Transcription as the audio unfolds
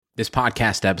This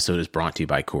podcast episode is brought to you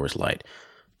by Coors Light.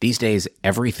 These days,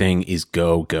 everything is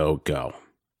go, go, go.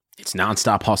 It's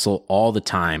nonstop hustle all the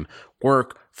time.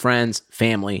 Work, friends,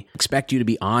 family expect you to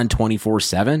be on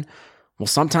 24/7. Well,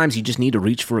 sometimes you just need to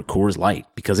reach for a Coors Light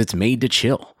because it's made to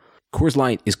chill. Coors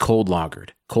Light is cold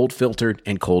lagered, cold filtered,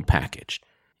 and cold packaged.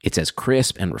 It's as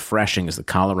crisp and refreshing as the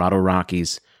Colorado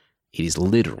Rockies. It is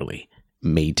literally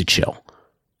made to chill.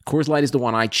 Coors Light is the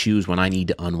one I choose when I need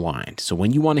to unwind. So when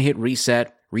you want to hit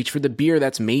reset, reach for the beer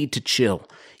that's made to chill.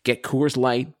 Get Coors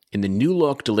Light in the new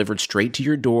look delivered straight to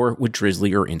your door with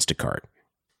Drizzly or Instacart.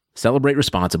 Celebrate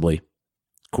responsibly.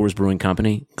 Coors Brewing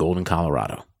Company, Golden,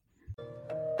 Colorado.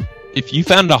 If you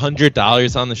found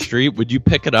 $100 on the street, would you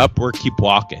pick it up or keep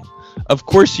walking? Of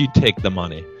course you'd take the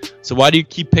money. So why do you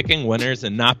keep picking winners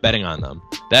and not betting on them?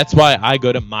 That's why I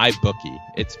go to MyBookie.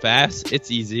 It's fast, it's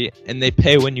easy, and they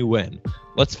pay when you win.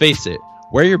 Let's face it,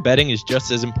 where you're betting is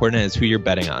just as important as who you're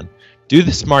betting on. Do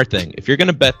the smart thing. If you're going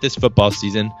to bet this football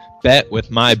season, bet with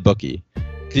MyBookie.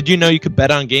 Did you know you could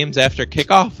bet on games after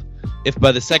kickoff? If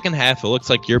by the second half it looks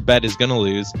like your bet is going to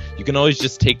lose, you can always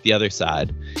just take the other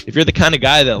side. If you're the kind of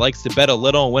guy that likes to bet a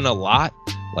little and win a lot,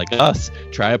 like us,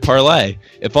 try a parlay.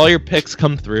 If all your picks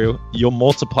come through, you'll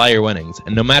multiply your winnings.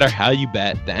 And no matter how you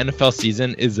bet, the NFL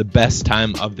season is the best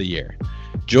time of the year.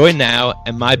 Join now,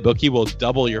 and MyBookie will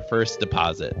double your first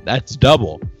deposit. That's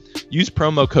double. Use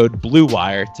promo code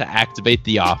BLUEWIRE to activate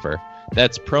the offer.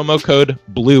 That's promo code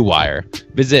BLUEWIRE.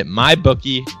 Visit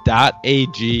mybookie.ag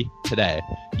today.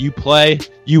 You play,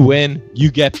 you win, you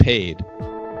get paid.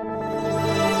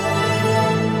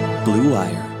 Blue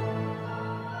Wire.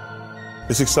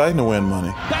 It's exciting to win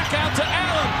money. Back out to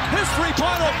Allen. His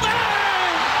three-pointer.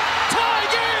 Bang! Tie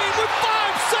game with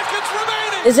 5 seconds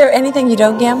remaining. Is there anything you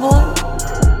don't gamble on?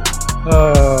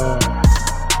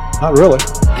 Not really.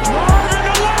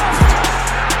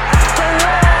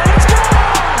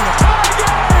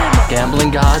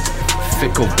 Gambling gods,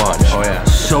 fickle bunch. Oh yeah.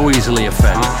 So easily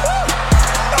offended.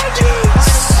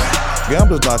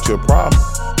 Gambling's not your problem.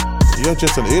 You're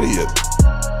just an idiot.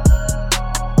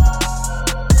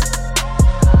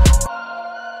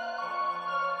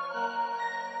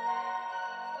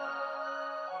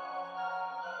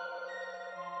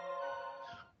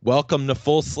 Welcome to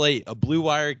Full Slate, a Blue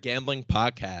Wire gambling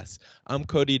podcast. I'm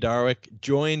Cody Darwick,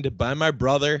 joined by my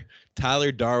brother,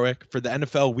 Tyler Darwick, for the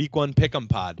NFL Week 1 Pick'em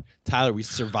Pod. Tyler, we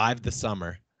survived the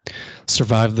summer.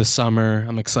 Survived the summer.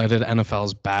 I'm excited.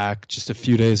 NFL's back, just a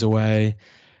few days away.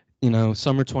 You know,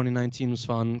 summer 2019 was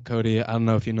fun. Cody, I don't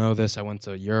know if you know this. I went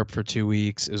to Europe for 2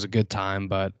 weeks. It was a good time,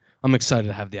 but I'm excited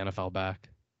to have the NFL back.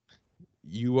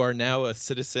 You are now a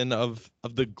citizen of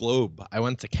the globe. I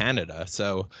went to Canada,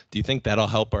 so do you think that'll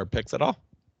help our picks at all?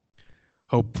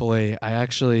 Hopefully. I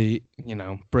actually,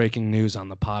 breaking news on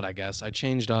the pod, I guess. I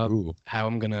changed up how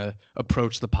I'm going to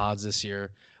approach the pods this year.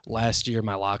 Last year,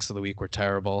 my locks of the week were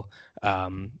terrible.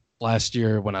 Last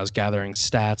year, when I was gathering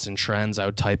stats and trends, I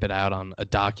would type it out on a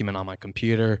document on my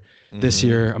computer. This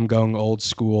year, I'm going old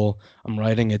school. I'm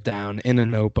writing it down in a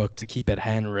notebook to keep it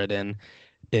handwritten.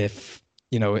 If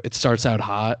it starts out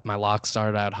hot, my locks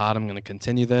started out hot, I'm going to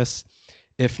continue this.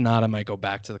 If not, I might go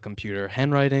back to the computer.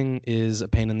 Handwriting is a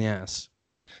pain in the ass.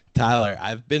 Tyler,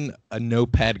 I've been a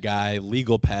notepad guy,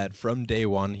 legal pad from day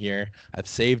one here. I've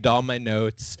saved all my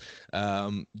notes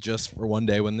just for one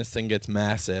day when this thing gets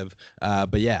massive.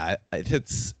 But yeah,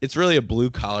 it's really a blue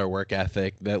collar work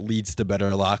ethic that leads to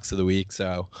better locks of the week.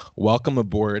 So welcome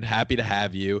aboard. Happy to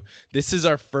have you. This is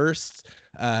our first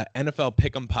NFL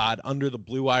Pick'em Pod under the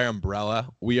Blue Wire umbrella.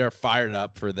 We are fired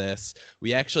up for this.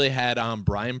 We actually had on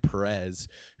Brian Perez,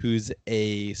 who's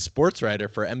a sports writer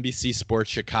for NBC Sports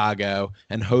Chicago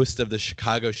and host of the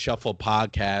Chicago Shuffle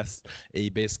podcast, a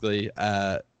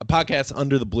podcast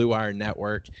under the Blue Wire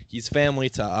Network. He's family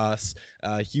to us.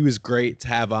 He was great to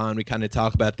have on. We kind of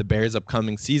talk about the Bears'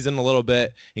 upcoming season a little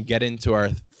bit and get into our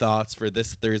thoughts for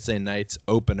this Thursday night's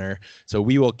opener. So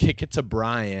we will kick it to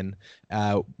Brian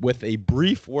with a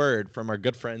brief word from our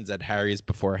good friends at Harry's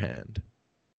beforehand.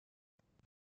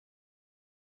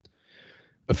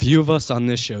 A few of us on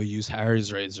this show use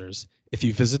Harry's razors. If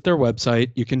you visit their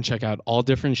website, you can check out all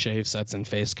different shave sets and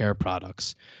face care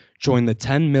products. Join the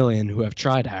 10 million who have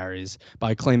tried Harry's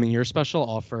by claiming your special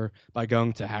offer by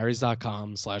going to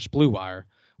harrys.com/bluewire.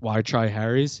 Why try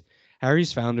Harry's?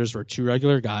 Harry's founders were two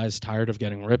regular guys tired of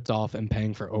getting ripped off and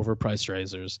paying for overpriced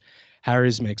razors.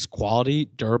 Harry's makes quality,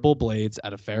 durable blades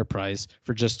at a fair price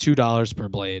for just $2 per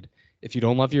blade. If you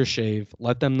don't love your shave,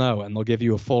 let them know and they'll give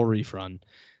you a full refund.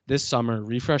 This summer,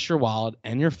 refresh your wallet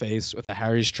and your face with the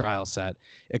Harry's trial set.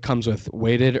 It comes with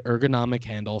weighted ergonomic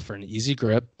handle for an easy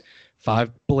grip,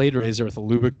 5-blade razor with a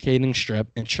lubricating strip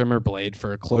and trimmer blade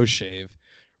for a close shave,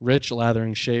 rich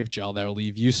lathering shave gel that will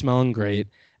leave you smelling great,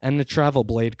 and the travel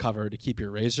blade cover to keep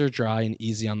your razor dry and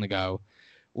easy on the go.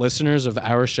 Listeners of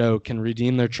our show can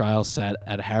redeem their trial set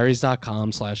at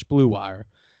harrys.com/bluewire.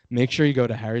 Make sure you go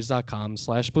to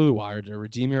harrys.com/bluewire to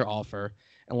redeem your offer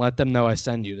and let them know I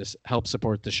send you to help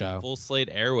support the show. Full Slate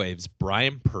Airwaves,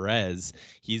 Brian Perez.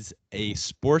 He's a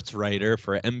sports writer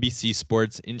for NBC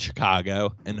Sports in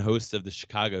Chicago and host of the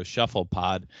Chicago Shuffle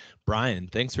Pod. Brian,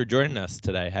 thanks for joining us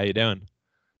today. How you doing?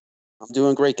 I'm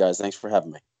doing great, guys. Thanks for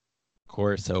having me. Of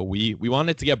course. So we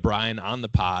wanted to get Brian on the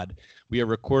pod. We are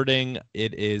recording.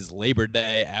 It is Labor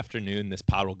Day afternoon. This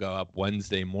pod will go up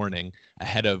Wednesday morning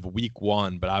ahead of week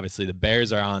 1. But obviously the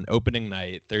Bears are on opening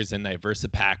night, Thursday night versus the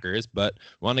Packers. But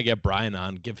we want to get Brian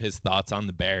on, give his thoughts on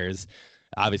the Bears.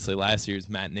 Obviously last year's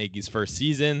Matt Nagy's first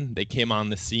season. They came on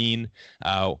the scene.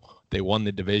 They won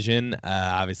the division.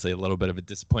 Obviously, a little bit of a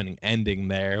disappointing ending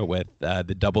there with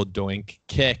the double doink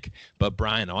kick. But,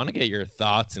 Brian, I want to get your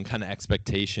thoughts and kind of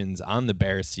expectations on the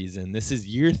Bears season. This is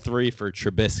year 3 for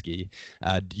Trubisky.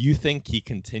 Do you think he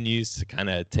continues to kind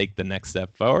of take the next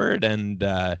step forward? And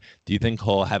do you think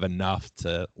he'll have enough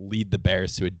to lead the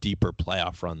Bears to a deeper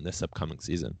playoff run this upcoming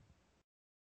season?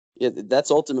 Yeah, that's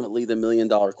ultimately the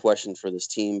million-dollar question for this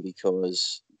team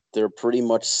because they're pretty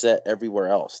much set everywhere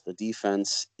else. The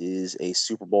defense is a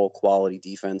Super Bowl quality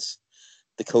defense.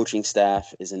 The coaching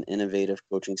staff is an innovative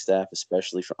coaching staff,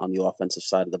 especially on the offensive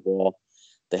side of the ball.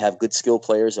 They have good skill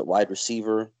players at wide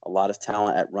receiver, a lot of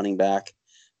talent at running back,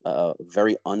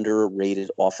 very underrated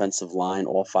offensive line.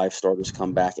 All 5 starters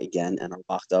come back again and are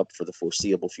locked up for the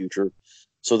foreseeable future.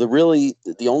 So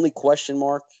the only question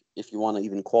mark, if you want to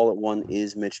even call it one,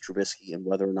 is Mitch Trubisky and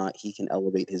whether or not he can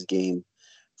elevate his game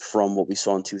from what we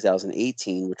saw in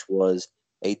 2018, which was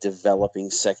a developing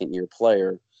second-year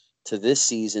player, to this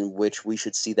season, which we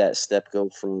should see that step go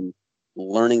from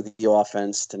learning the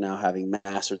offense to now having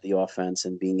mastered the offense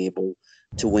and being able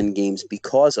to win games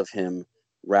because of him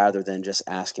rather than just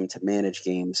ask him to manage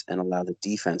games and allow the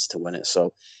defense to win it.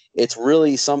 So it's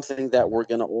really something that we're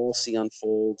going to all see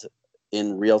unfold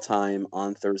in real time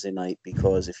on Thursday night,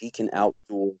 because if he can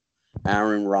outduel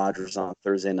Aaron Rodgers on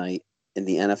Thursday night in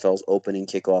the NFL's opening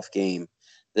kickoff game,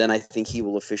 then I think he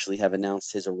will officially have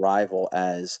announced his arrival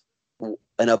as an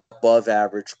above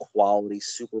average quality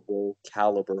Super Bowl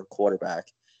caliber quarterback.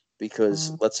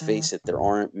 Because let's face it, there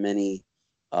aren't many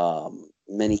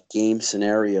game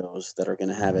scenarios that are going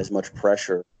to have as much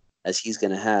pressure as he's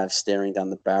going to have staring down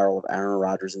the barrel of Aaron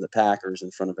Rodgers and the Packers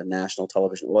in front of a national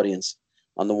television audience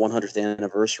on the 100th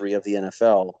anniversary of the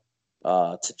NFL.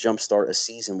 To jumpstart a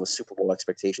season with Super Bowl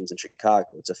expectations in Chicago.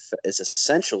 It's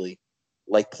essentially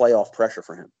like playoff pressure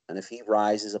for him. And if he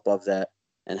rises above that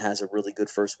and has a really good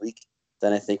first week,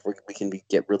 then I think we can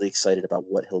get really excited about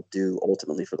what he'll do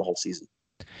ultimately for the whole season.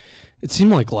 It seemed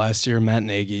like last year, Matt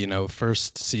Nagy,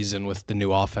 first season with the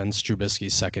new offense,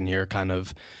 Trubisky's second year, kind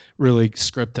of really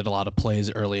scripted a lot of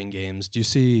plays early in games. Do you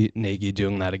see Nagy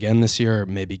doing that again this year, or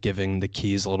maybe giving the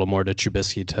keys a little more to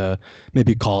Trubisky to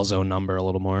maybe call his own number a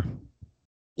little more?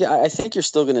 Yeah, I think you're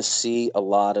still going to see a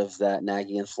lot of that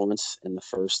Nagy influence in the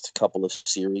first couple of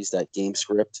series, that game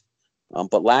script.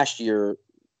 But last year,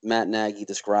 Matt Nagy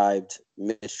described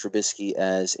Mitch Trubisky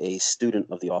as a student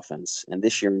of the offense. And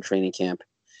this year in training camp,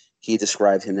 he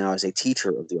described him now as a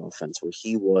teacher of the offense, where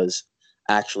he was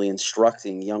actually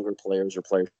instructing younger players or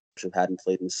players who hadn't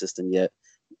played in the system yet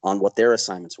on what their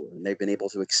assignments were. And they've been able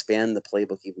to expand the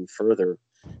playbook even further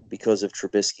because of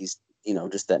Trubisky's,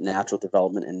 just that natural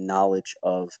development and knowledge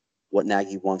of what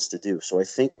Nagy wants to do. So I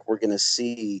think we're going to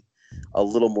see a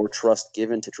little more trust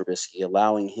given to Trubisky,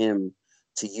 allowing him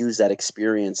to use that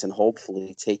experience and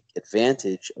hopefully take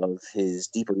advantage of his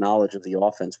deeper knowledge of the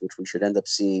offense, which we should end up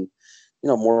seeing,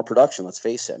 more production. Let's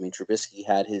face it. I mean, Trubisky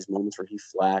had his moments where he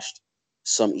flashed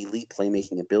some elite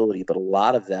playmaking ability, but a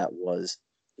lot of that was,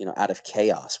 out of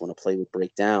chaos when a play would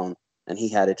break down, and he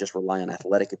had to just rely on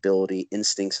athletic ability,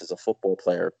 instincts as a football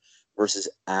player versus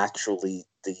actually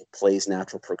the play's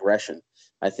natural progression.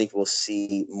 I think we'll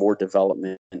see more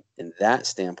development in that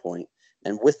standpoint.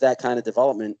 And with that kind of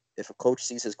development, if a coach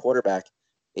sees his quarterback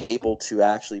able to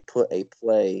actually put a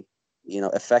play,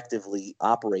 effectively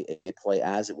operate a play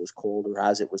as it was called or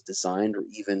as it was designed, or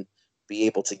even be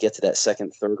able to get to that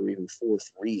second, third, or even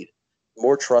fourth read,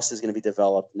 more trust is going to be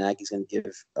developed. Nagy's going to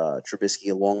give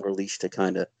Trubisky a longer leash to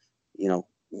kind of,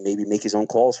 maybe make his own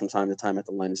calls from time to time at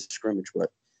the line of scrimmage. But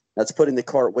that's putting the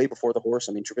cart way before the horse.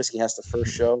 I mean, Trubisky has to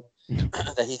first show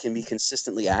that he can be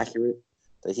consistently accurate,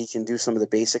 that he can do some of the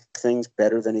basic things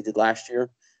better than he did last year,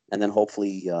 and then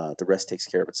hopefully the rest takes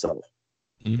care of itself.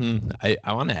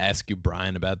 I want to ask you,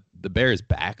 Brian, about the Bears'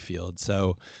 backfield.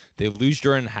 So they lose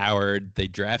Jordan Howard. They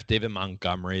draft David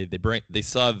Montgomery. They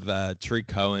still have Tariq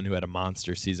Cohen, who had a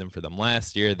monster season for them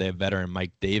last year. They have veteran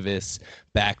Mike Davis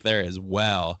back there as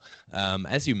well.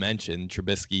 As you mentioned,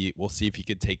 Trubisky, we'll see if he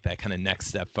could take that kind of next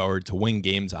step forward to win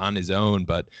games on his own.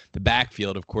 But the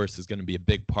backfield, of course, is going to be a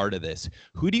big part of this.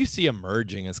 Who do you see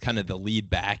emerging as kind of the lead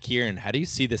back here, and how do you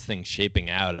see this thing shaping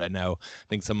out? I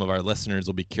think some of our listeners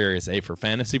will be curious, A, for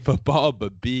fantasy football,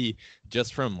 but B,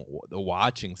 just from the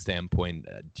watching standpoint,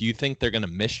 do you think they're going to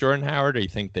miss Jordan Howard, or do you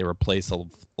think they replace a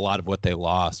lot of what they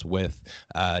lost with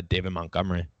David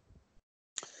Montgomery?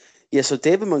 Yeah, so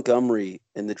David Montgomery,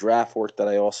 in the draft work that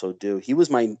I also do, he was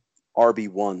my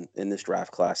RB1 in this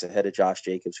draft class ahead of Josh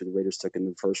Jacobs, who the Raiders took in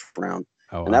the first round.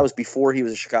 And that was before he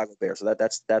was a Chicago Bear. So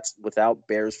that's without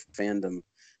Bears fandom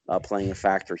playing a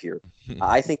factor here.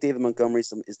 I think David Montgomery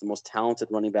is the most talented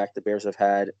running back the Bears have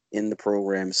had in the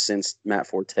program since Matt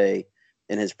Forte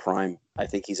in his prime. I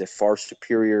think he's a far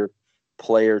superior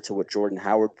player to what Jordan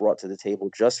Howard brought to the table,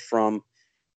 just from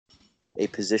a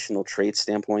positional trait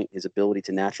standpoint, his ability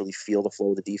to naturally feel the flow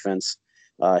of the defense,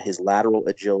 his lateral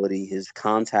agility, his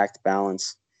contact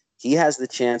balance. He has the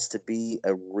chance to be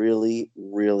a really,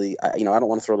 really, I don't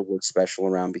want to throw the word special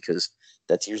around because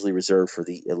that's usually reserved for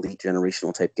the elite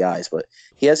generational type guys, but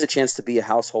he has a chance to be a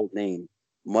household name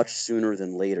much sooner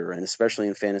than later, and especially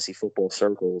in fantasy football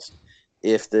circles.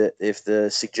 If the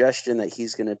suggestion that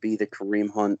he's going to be the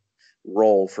Kareem Hunt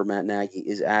role for Matt Nagy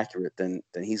is accurate, then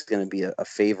he's going to be a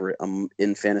favorite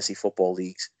in fantasy football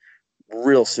leagues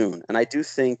real soon. And I do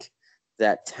think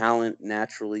that talent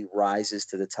naturally rises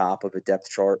to the top of a depth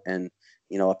chart and,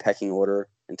 a pecking order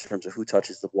in terms of who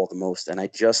touches the ball the most. And I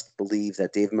just believe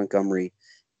that David Montgomery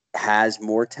has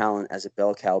more talent as a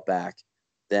bell cow back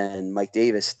than Mike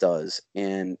Davis does.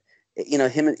 And,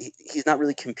 he's not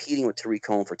really competing with Tariq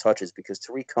Cohen for touches, because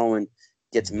Tariq Cohen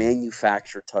gets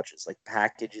manufactured touches, like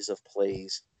packages of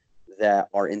plays that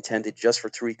are intended just for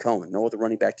Tariq Cohen. No other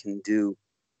running back can do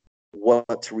what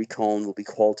Tariq Cohen will be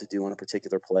called to do on a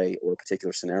particular play or a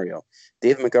particular scenario.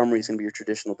 David Montgomery is going to be your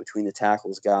traditional between the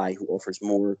tackles guy who offers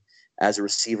more as a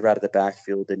receiver out of the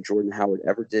backfield than Jordan Howard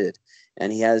ever did.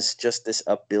 And he has just this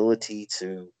ability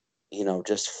to,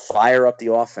 just fire up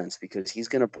the offense, because he's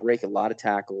going to break a lot of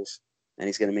tackles and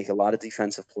he's going to make a lot of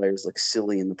defensive players look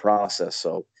silly in the process.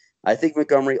 So I think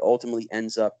Montgomery ultimately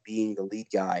ends up being the lead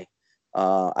guy.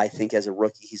 I think as a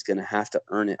rookie, he's going to have to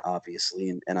earn it,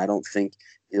 obviously. And I don't think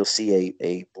you'll see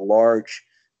a large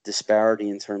disparity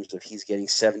in terms of he's getting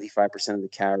 75% of the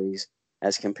carries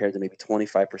as compared to maybe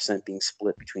 25% being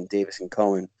split between Davis and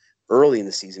Cohen early in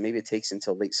the season. Maybe it takes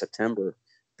until late September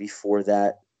before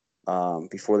that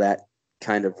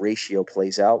kind of ratio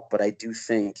plays out. But I do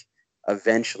think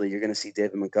eventually you're going to see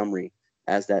David Montgomery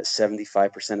as that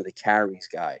 75% of the carries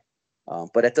guy.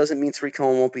 But that doesn't mean Tariq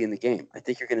Cohen won't be in the game. I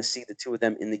think you're going to see the two of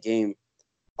them in the game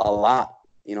a lot,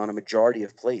 on a majority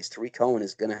of plays. Tariq Cohen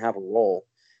is going to have a role,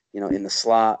 in the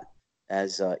slot,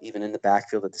 as even in the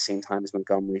backfield at the same time as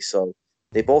Montgomery. So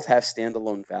they both have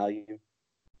standalone value.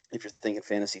 If you're thinking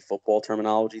fantasy football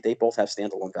terminology, they both have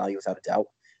standalone value without a doubt.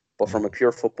 But from a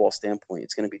pure football standpoint,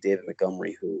 it's going to be David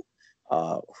Montgomery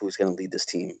who's going to lead this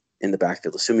team in the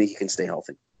backfield, assuming he can stay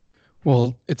healthy.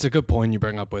 Well, it's a good point you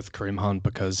bring up with Kareem Hunt,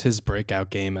 because his breakout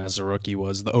game as a rookie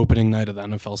was the opening night of the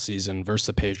NFL season versus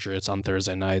the Patriots on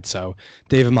Thursday night. So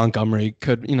David Montgomery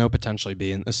could, potentially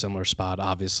be in a similar spot.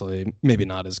 Obviously, maybe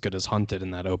not as good as Hunt did in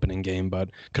that opening game,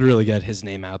 but could really get his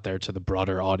name out there to the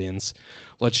broader audience.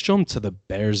 Let's jump to the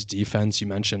Bears defense. You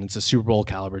mentioned it's a Super Bowl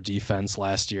caliber defense.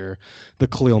 Last year, the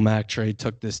Khalil Mack trade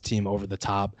took this team over the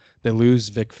top. They lose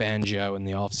Vic Fangio in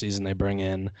the offseason. They bring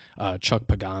in Chuck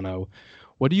Pagano.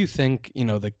 What do you think,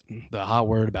 the hot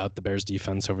word about the Bears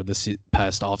defense over this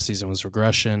past offseason was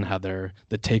regression, how the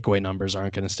takeaway numbers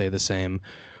aren't going to stay the same.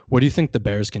 What do you think the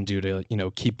Bears can do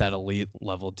to, keep that elite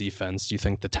level defense? Do you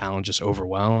think the talent just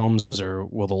overwhelms, or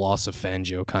will the loss of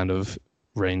Fangio kind of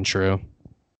reign true?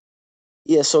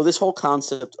 Yeah, so this whole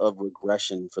concept of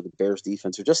regression for the Bears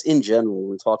defense, or just in general,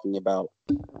 we're talking about,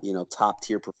 top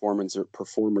tier performers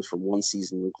from one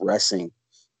season regressing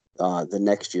the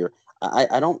next year.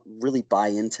 I don't really buy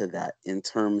into that in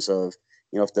terms of,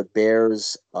 if the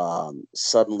Bears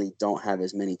suddenly don't have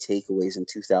as many takeaways in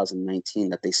 2019,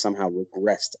 that they somehow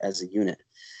regressed as a unit.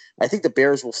 I think the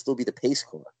Bears will still be the pace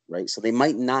car, right? So they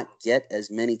might not get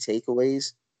as many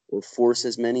takeaways or force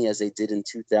as many as they did in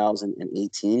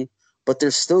 2018, but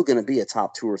there's still going to be a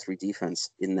top 2 or 3 defense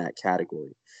in that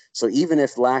category. So even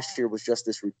if last year was just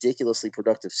this ridiculously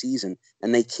productive season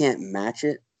and they can't match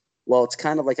it, well, it's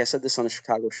kind of like I said this on the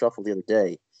Chicago Shuffle the other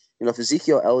day. if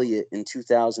Ezekiel Elliott in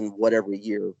 2000 whatever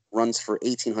year runs for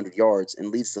 1,800 yards and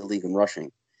leads the league in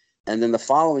rushing, and then the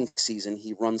following season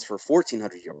he runs for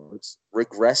 1,400 yards,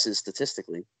 regresses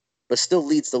statistically, but still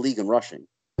leads the league in rushing,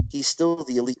 he's still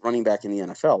the elite running back in the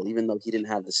NFL, even though he didn't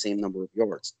have the same number of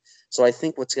yards. So I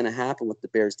think what's going to happen with the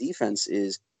Bears defense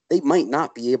is they might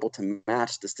not be able to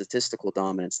match the statistical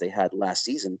dominance they had last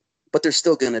season, but they're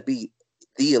still going to be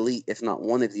the elite, if not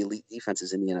one of the elite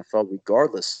defenses in the NFL,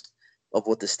 regardless of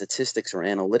what the statistics or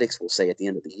analytics will say at the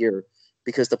end of the year,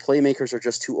 because the playmakers are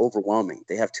just too overwhelming.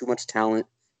 They have too much talent.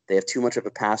 They have too much of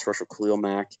a pass rush with Khalil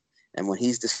Mack. And when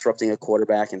he's disrupting a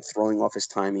quarterback and throwing off his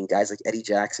timing, guys like Eddie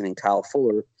Jackson and Kyle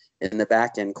Fuller in the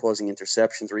back end causing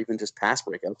interceptions or even just pass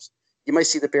breakups, you might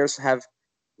see the Bears have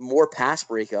more pass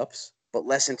breakups but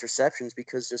less interceptions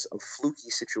because just of fluky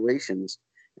situations.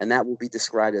 And that will be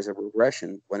described as a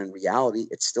regression when in reality,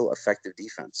 it's still effective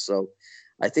defense. So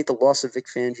I think the loss of Vic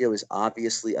Fangio is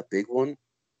obviously a big one.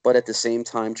 But at the same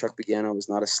time, Chuck Pagano is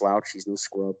not a slouch. He's no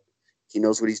scrub. He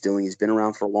knows what he's doing. He's been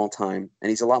around for a long time. And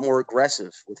he's a lot more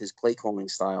aggressive with his play calling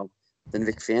style than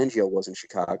Vic Fangio was in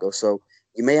Chicago. So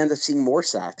you may end up seeing more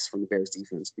sacks from the Bears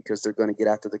defense because they're going to get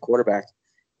after the quarterback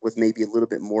with maybe a little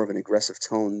bit more of an aggressive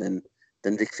tone than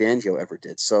Vic Fangio ever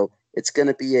did. So it's going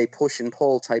to be a push and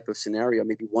pull type of scenario.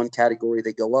 Maybe one category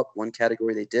they go up, one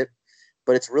category they dip.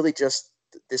 But it's really just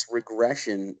this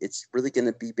regression. It's really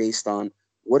going to be based on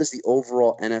what does the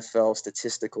overall NFL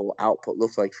statistical output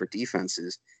look like for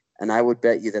defenses. And I would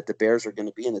bet you that the Bears are going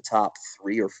to be in the top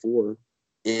 3 or 4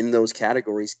 in those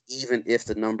categories, even if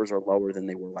the numbers are lower than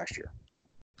they were last year.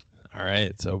 All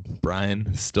right. So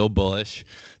Brian, still bullish,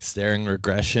 staring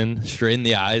regression straight in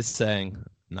the eyes, saying,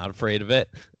 not afraid of it.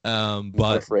 But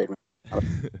not afraid.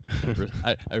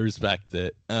 I respect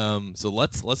it. So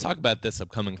let's talk about this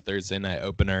upcoming Thursday night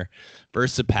opener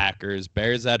versus the Packers.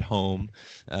 Bears at home.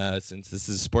 Since this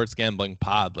is a sports gambling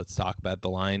pod, let's talk about the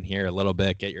line here a little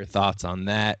bit. Get your thoughts on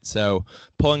that. So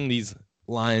pulling these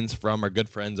lines from our good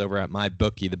friends over at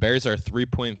MyBookie, the Bears are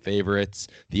 3-point favorites.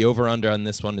 The over/under on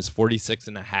this one is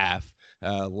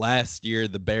 46.5. Last year,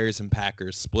 the Bears and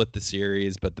Packers split the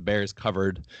series, but the Bears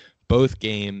covered both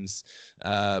games.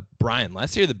 Brian,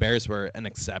 last year the Bears were an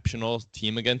exceptional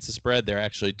team against the spread. They're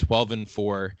actually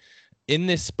 12-4 in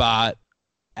this spot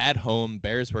at home.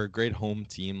 Bears were a great home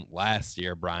team last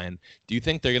year. Brian, do you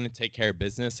think they're going to take care of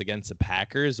business against the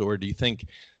Packers, or do you think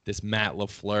this Matt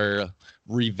LaFleur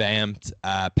revamped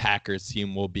Packers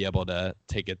team will be able to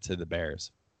take it to the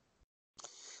Bears?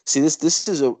 See, this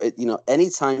is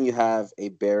anytime you have a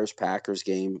Bears Packers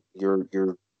game,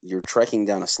 you're trekking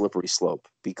down a slippery slope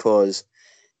because,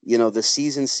 the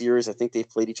season series, I think they've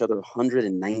played each other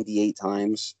 198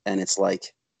 times, and it's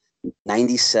like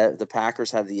 97. The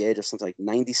Packers have the edge of something like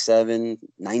 97,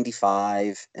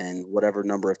 95, and whatever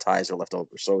number of ties are left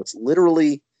over. So it's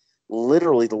literally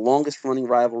the longest running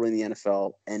rivalry in the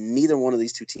NFL, and neither one of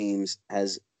these two teams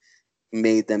has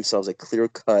made themselves a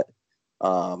clear-cut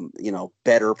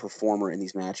better performer in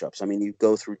these matchups. I mean, you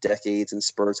go through decades and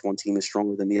spurts. One team is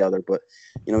stronger than the other, but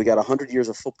we got 100 years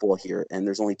of football here, and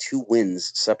there's only 2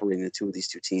 wins separating the two of these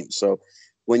two teams. So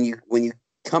when you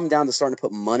come down to starting to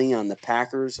put money on the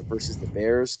Packers versus the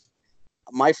Bears,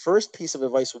 my first piece of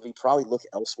advice would be probably look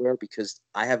elsewhere because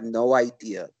I have no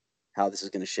idea how this is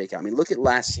going to shake out. I mean, look at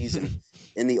last season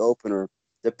in the opener.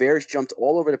 The Bears jumped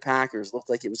all over the Packers, looked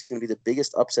like it was going to be the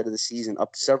biggest upset of the season,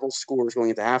 up several scores going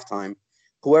into halftime.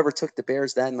 Whoever took the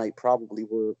Bears that night probably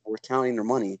were counting their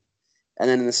money. And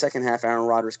then in the second half, Aaron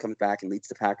Rodgers comes back and leads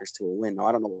the Packers to a win. Now,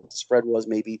 I don't know what the spread was.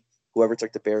 Maybe whoever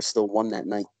took the Bears still won that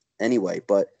night anyway.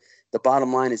 But the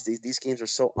bottom line is these games are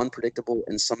so unpredictable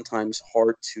and sometimes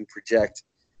hard to project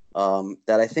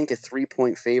that I think a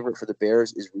 3-point favorite for the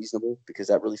Bears is reasonable because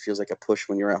that really feels like a push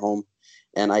when you're at home.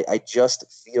 And I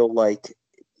just feel like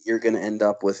you're going to end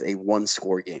up with a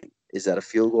 1-score game. Is that a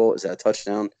field goal? Is that a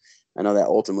touchdown? I know that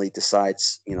ultimately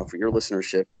decides, for your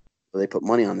listenership, whether they put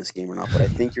money on this game or not. But I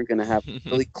think you're going to have a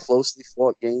really closely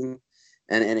fought game,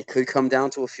 and it could come down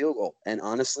to a field goal. And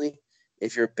honestly,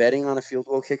 if you're betting on a field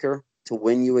goal kicker to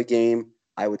win you a game,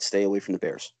 I would stay away from the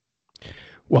Bears.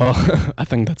 Well, I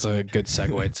think that's a good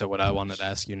segue to what I wanted to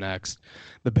ask you next.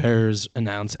 The Bears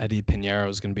announced Eddie Pinheiro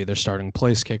is going to be their starting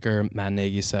place kicker. Matt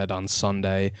Nagy said on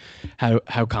Sunday.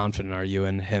 How confident are you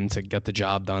in him to get the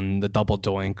job done? The double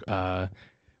doink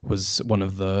was one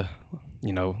of the,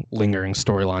 lingering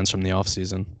storylines from the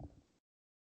offseason.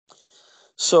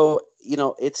 So,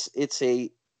 it's the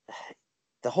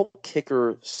whole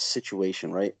kicker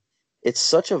situation, right? It's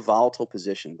such a volatile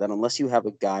position that unless you have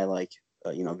a guy like,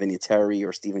 Vinatieri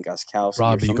or Steven Gostkowski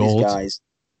or some of these guys,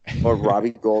 Or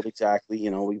Robbie Gould, exactly. You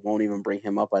know, we won't even bring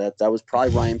him up. That was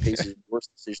probably Ryan Pace's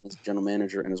worst decision as general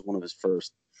manager and as one of his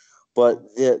first. But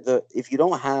the if you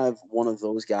don't have one of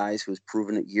those guys who's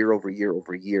proven it year over year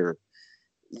over year,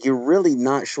 you're really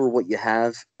not sure what you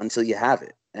have until you have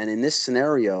it. And in this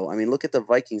scenario, I mean, look at the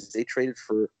Vikings. They traded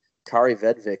for Kari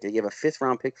Vedvik. They gave a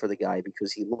 5th-round pick for the guy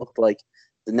because he looked like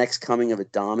the next coming of a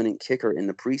dominant kicker in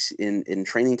the in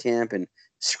training camp and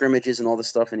scrimmages and all this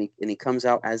stuff. And he comes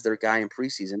out as their guy in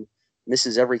preseason,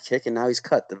 misses every kick, and now he's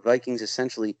cut. The Vikings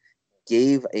essentially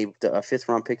gave a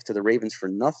 5th-round pick to the Ravens for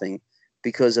nothing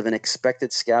because of an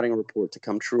expected scouting report to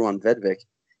come true on Vedvik.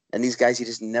 And these guys, you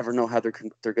just never know how they're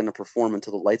going to perform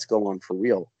until the lights go on for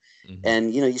real. Mm-hmm.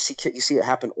 And you see it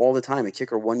happen all the time. A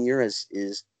kicker one year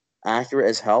is accurate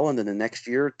as hell, and then the next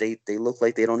year they look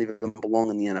like they don't even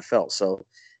belong in the NFL. So,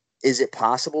 is it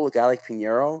possible a guy like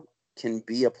Pinheiro can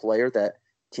be a player that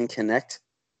can connect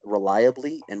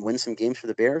reliably and win some games for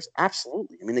the Bears?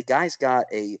 Absolutely. I mean, the guy's got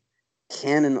a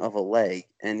cannon of a leg,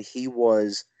 and he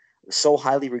was so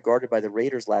highly regarded by the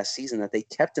Raiders last season that they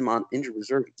kept him on injured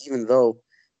reserve, even though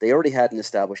they already had an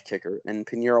established kicker, and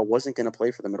Pinheiro wasn't going to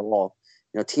play for them at all.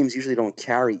 You know, teams usually don't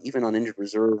carry, even on injured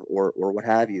reserve or what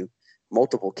have you,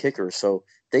 multiple kickers. So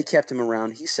they kept him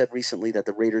around. He said recently that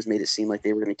the Raiders made it seem like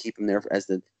they were going to keep him there as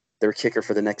their kicker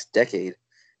for the next decade.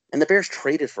 And the Bears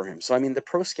traded for him. So, I mean, the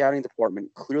pro scouting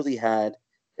department clearly had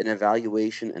an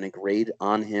evaluation and a grade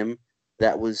on him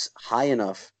that was high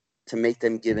enough to make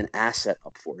them give an asset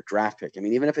up for a draft pick. I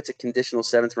mean, even if it's a conditional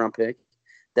 7th-round pick,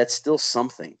 that's still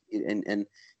something.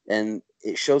 And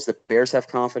it shows that Bears have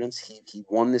confidence. He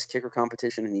won this kicker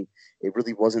competition, and it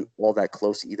really wasn't all that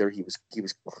close either. He was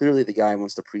clearly the guy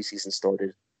once the preseason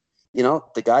started. You know,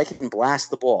 the guy can blast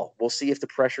the ball. We'll see if the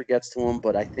pressure gets to him,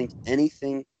 but I think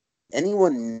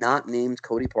anyone not named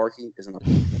Cody Parkey is enough.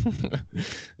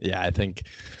 Yeah, I think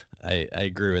I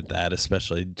agree with that,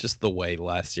 especially just the way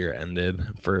last year ended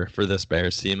for this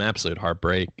Bears team. Absolute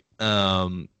heartbreak.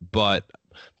 But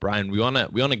Brian, we want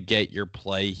to get your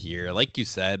play here. Like you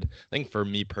said, I think for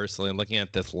me personally, looking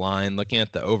at this line, looking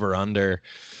at the over under,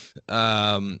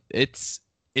 it's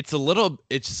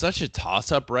such a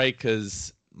toss up, right?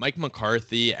 Because Mike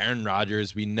McCarthy, Aaron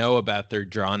Rodgers, we know about their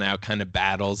drawn out kind of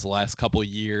battles the last couple of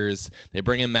years. They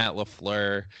bring in Matt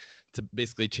LaFleur to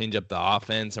basically change up the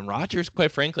offense. And Rodgers,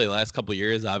 quite frankly, the last couple of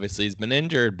years, obviously he's been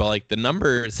injured, but like the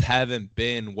numbers haven't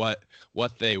been what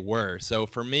they were. So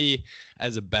for me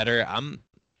as a bettor,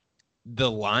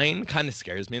 the line kind of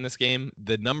scares me in this game.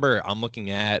 The number I'm looking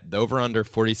at, the over under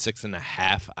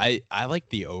 46.5. I like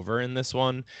the over in this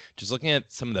one. Just looking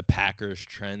at some of the Packers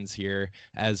trends here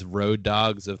as road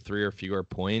dogs of 3 or fewer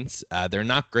points. They're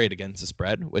not great against the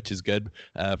spread, which is good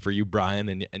for you, Brian,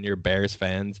 and your Bears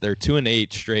fans. They're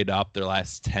 2-8 straight up their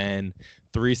last 10.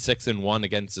 3-6-1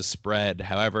 against the spread.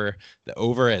 However, the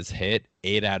over has hit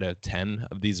 8 out of 10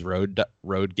 of these road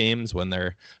games when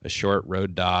they're a short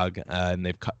road dog, and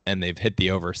they've hit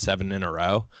the over 7 in a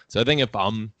row. So I think if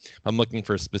I'm looking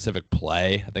for a specific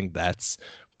play, I think that's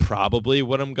probably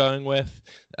what I'm going with.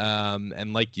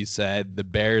 And like you said, the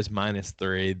Bears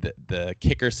 -3, the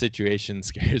kicker situation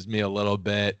scares me a little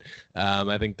bit.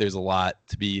 I think there's a lot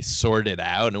to be sorted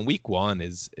out, and week 1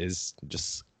 is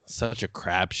just such a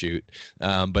crapshoot.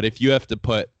 But if you have to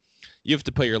put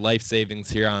your life savings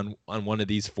here on one of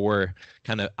these 4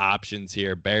 kind of options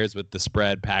here, Bears with the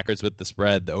spread, Packers with the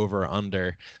spread, the over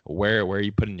under, where are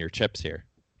you putting your chips here?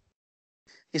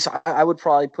 Yes, I would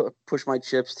probably push my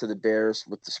chips to the Bears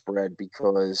with the spread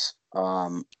because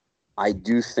I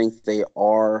do think they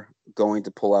are going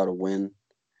to pull out a win,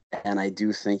 and I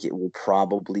do think it will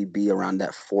probably be around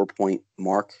that 4-point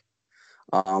mark.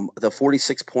 The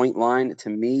 46-point line, to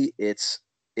me, it's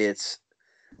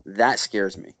that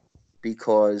scares me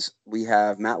because we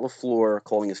have Matt LaFleur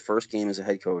calling his first game as a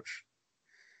head coach,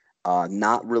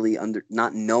 not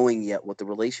knowing yet what the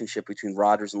relationship between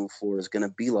Rodgers and LaFleur is going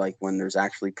to be like when there's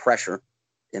actually pressure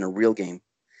in a real game.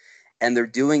 And they're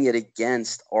doing it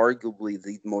against arguably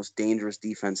the most dangerous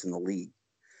defense in the league.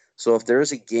 So if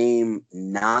there's a game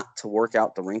not to work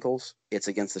out the wrinkles, it's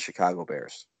against the Chicago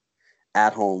Bears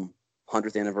at home.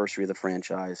 100th anniversary of the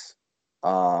franchise.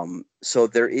 So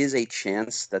there is a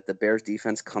chance that the Bears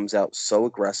defense comes out so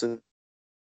aggressive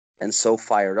and so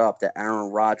fired up that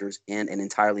Aaron Rodgers and an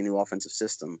entirely new offensive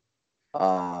system,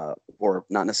 or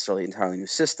not necessarily entirely new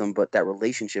system, but that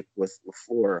relationship with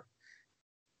LaFleur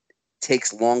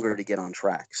takes longer to get on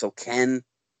track. So can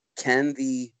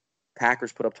the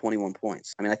Packers put up 21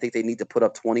 points? I mean, I think they need to put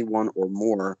up 21 or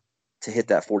more to hit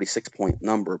that 46-point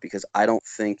number because I don't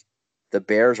think the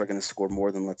Bears are going to score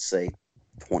more than, let's say,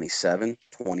 27,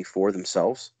 24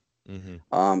 themselves.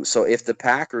 So if the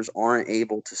Packers aren't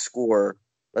able to score,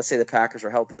 let's say the Packers are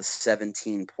held to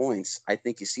 17 points, I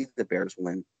think you see the Bears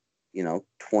win,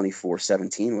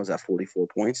 24-17. Was that 44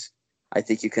 points? I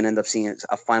think you can end up seeing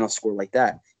a final score like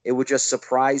that. It would just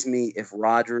surprise me if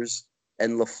Rodgers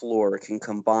and LaFleur can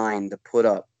combine to put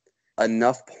up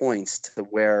enough points to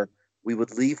where we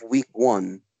would leave week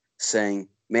one saying,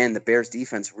 man, the Bears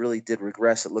defense really did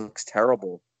regress. It looks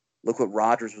terrible. Look what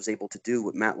Rodgers was able to do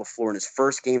with Matt LaFleur in his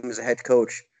first game as a head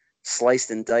coach, sliced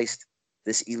and diced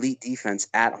this elite defense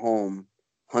at home,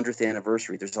 100th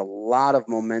anniversary. There's a lot of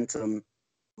momentum,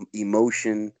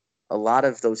 emotion, a lot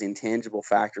of those intangible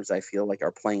factors I feel like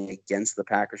are playing against the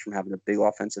Packers from having a big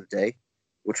offensive day,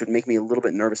 which would make me a little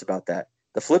bit nervous about that.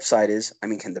 The flip side is,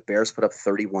 can the Bears put up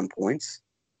 31 points?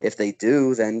 If they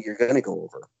do, then you're going to go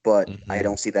over. But I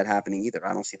don't see that happening either.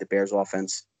 I don't see the Bears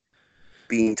offense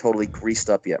being totally greased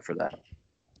up yet for that.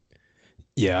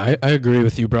 Yeah, I agree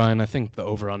with you, Brian. I think the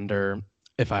over-under,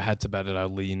 if I had to bet it,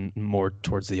 I'd lean more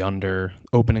towards the under.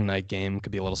 Opening night game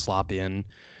could be a little sloppy, and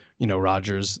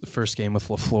Rodgers' first game with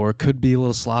LaFleur could be a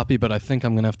little sloppy, but I think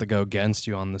I'm going to have to go against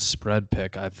you on the spread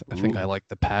pick. I think I like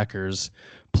the Packers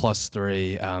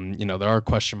 +3. There are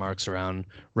question marks around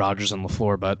Rodgers and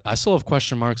LaFleur, but I still have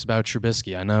question marks about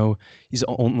Trubisky. I know he's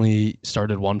only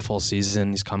started one full season.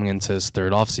 He's coming into his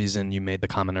third offseason. You made the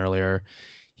comment earlier.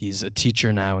 He's a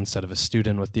teacher now instead of a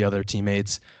student with the other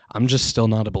teammates. I'm just still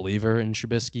not a believer in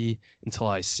Trubisky until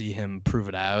I see him prove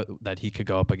it out that he could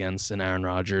go up against an Aaron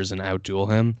Rodgers and outduel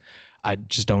him. I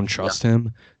just don't trust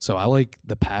him. So I like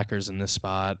the Packers in this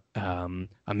spot. I'm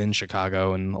in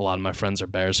Chicago, and a lot of my friends are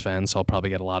Bears fans, so I'll probably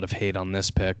get a lot of hate on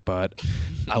this pick. But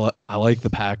I like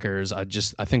the Packers. I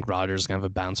think Rodgers is going to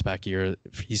have a bounce-back year.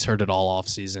 He's heard it all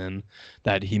offseason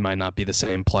that he might not be the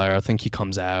same player. I think he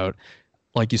comes out,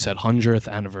 like you said, 100th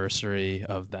anniversary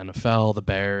of the NFL, the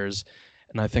Bears.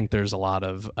 And I think there's a lot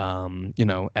of,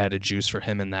 added juice for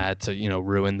him in that to,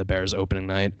 ruin the Bears opening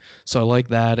night. So I like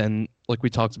that. And like we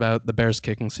talked about, the Bears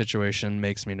kicking situation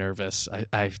makes me nervous.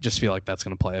 I just feel like that's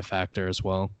going to play a factor as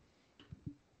well.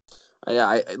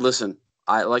 Yeah, listen,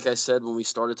 like I said, when we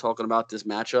started talking about this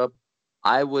matchup,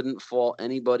 I wouldn't fault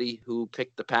anybody who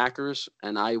picked the Packers,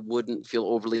 and I wouldn't feel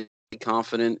overly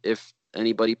confident if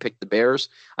anybody picked the Bears.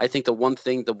 I think the one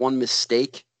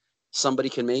mistake somebody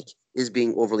can make is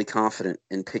being overly confident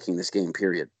in picking this game,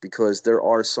 period, because there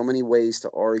are so many ways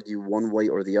to argue one way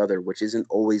or the other, which isn't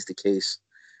always the case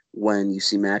when you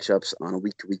see matchups on a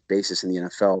week-to-week basis in the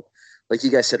NFL. Like you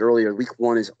guys said earlier, week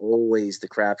one is always the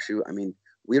crapshoot.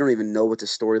 We don't even know what the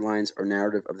storylines or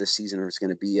narrative of this season is going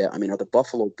to be yet. Are the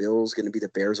Buffalo Bills going to be the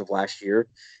Bears of last year?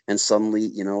 And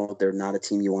suddenly, they're not a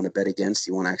team you want to bet against.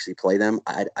 You want to actually play them.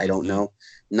 I don't know.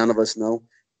 None of us know.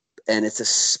 And it's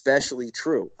especially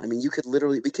true. We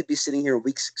could be sitting here in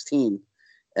week 16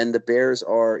 and the Bears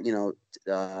are,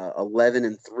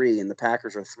 11-3 and the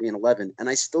Packers are 3-11. And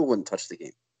I still wouldn't touch the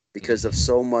game because of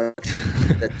so much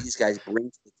that these guys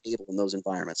bring to the table in those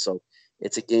environments. So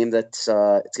it's a game that's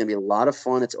it's going to be a lot of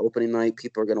fun. It's opening night.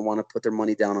 People are going to want to put their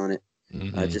money down on it.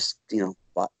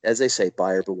 As they say,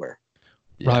 buyer beware.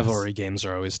 Rivalry games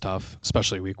are always tough,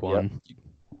 especially week one. Yep.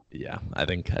 Yeah, I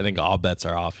think all bets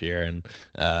are off here, and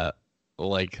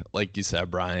like you said,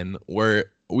 Brian,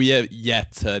 we have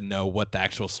yet to know what the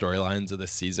actual storylines of the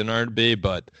season are to be,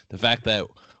 but the fact that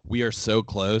we are so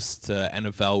close to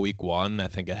NFL Week 1, I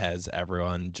think it has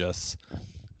everyone just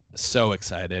so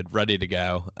excited, ready to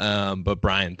go. But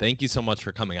Brian, thank you so much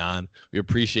for coming on. We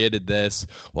appreciated this.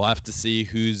 We'll have to see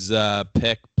whose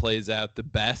pick plays out the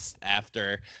best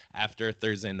after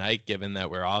Thursday night, given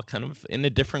that we're all kind of in a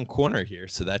different corner here.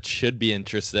 So that should be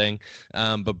interesting.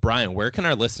 But Brian, where can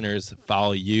our listeners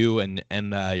follow you and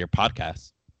your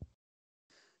podcast?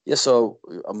 Yeah, so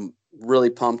I'm really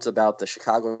pumped about the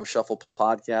Chicago Shuffle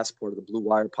podcast, part of the Blue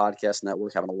Wire Podcast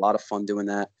Network. Having a lot of fun doing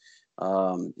that.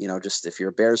 Just if you're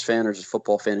a Bears fan or just a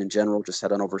football fan in general, just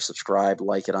head on over, subscribe,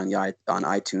 like it on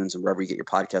iTunes and wherever you get your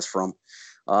podcast from.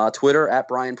 Twitter at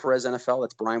Brian Perez NFL.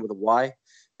 That's Brian with a Y.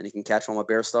 And you can catch all my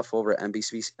Bears stuff over at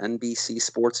NBC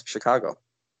Sports Chicago.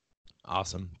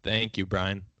 Awesome. Thank you,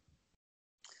 Brian.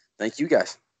 Thank you,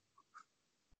 guys.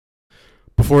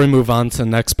 Before we move on to the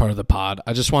next part of the pod,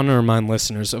 I just want to remind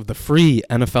listeners of the free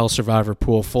NFL Survivor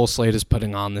Pool Full Slate is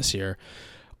putting on this year.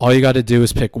 All you got to do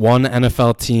is pick one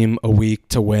NFL team a week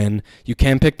to win. You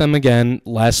can pick them again.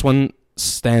 Last one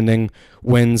standing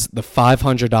wins the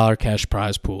 $500 cash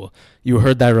prize pool. You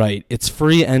heard that right. It's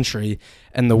free entry,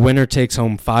 and the winner takes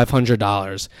home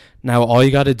 $500. Now, all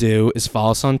you got to do is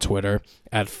follow us on Twitter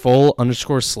at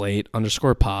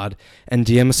full_slate_pod and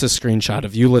DM us a screenshot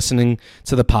of you listening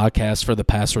to the podcast for the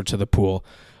password to the pool.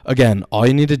 Again, all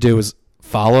you need to do is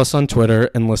follow us on Twitter,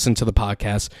 and listen to the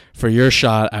podcast for your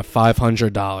shot at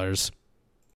 $500.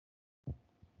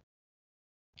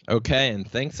 Okay, and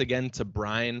thanks again to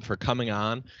Brian for coming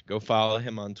on. Go follow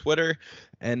him on Twitter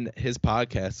and his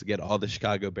podcast to get all the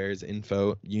Chicago Bears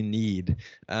info you need.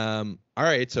 All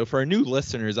right, so for our new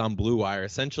listeners on Blue Wire,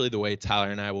 essentially the way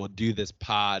Tyler and I will do this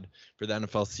pod for the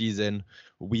NFL season,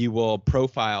 we will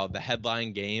profile the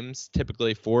headline games,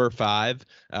 typically 4 or 5.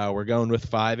 We're going with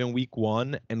 5 in week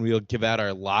 1, and we'll give out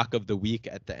our lock of the week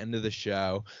at the end of the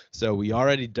show. So we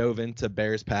already dove into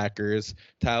Bears-Packers.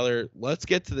 Tyler, let's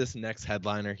get to this next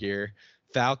headliner here.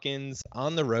 Falcons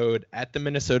on the road at the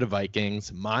Minnesota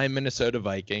Vikings. My Minnesota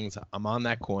Vikings. I'm on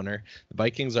that corner. The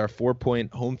Vikings are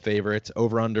 4-point home favorites,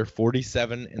 over under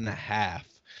 47.5.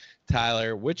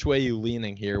 Tyler, which way are you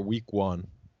leaning here, week 1?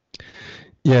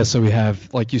 Yeah, so we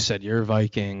have, like you said, your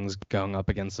Vikings going up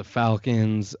against the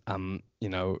Falcons.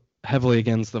 Heavily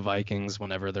against the Vikings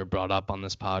whenever they're brought up on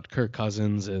this pod. Kirk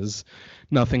Cousins is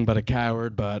nothing but a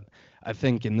coward, but I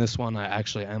think in this one I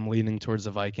actually am leaning towards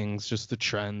the Vikings. Just the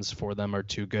trends for them are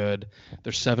too good.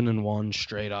 They're 7-1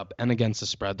 straight up and against the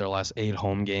spread their last 8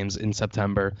 home games in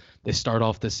September. They start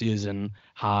off the season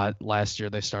hot. Last year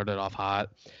they started off hot.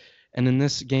 And in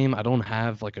this game, I don't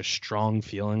have like a strong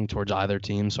feeling towards either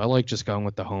team. So I like just going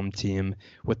with the home team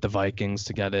with the Vikings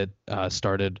to get it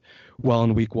started well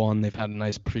in week 1. They've had a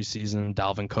nice preseason.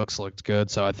 Dalvin Cook's looked good.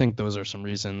 So I think those are some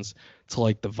reasons to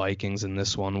like the Vikings in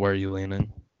this one. Where are you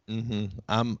leaning?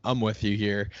 I'm with you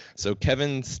here. So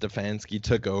Kevin Stefanski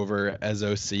took over as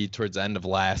OC towards the end of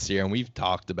last year, and we've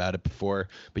talked about it before,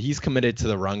 but he's committed to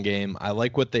the run game. I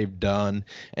like what they've done.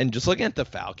 And just looking at the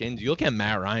Falcons, you look at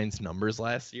Matt Ryan's numbers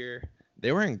last year,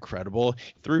 they were incredible.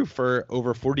 He threw for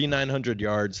over 4,900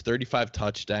 yards, 35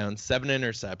 touchdowns, 7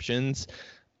 interceptions.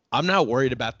 I'm not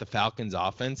worried about the Falcons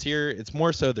offense here. It's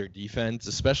more so their defense,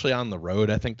 especially on the road.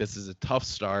 I think this is a tough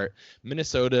start.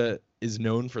 Minnesota is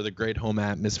known for the great home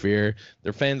atmosphere.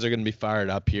 Their fans are going to be fired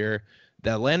up here.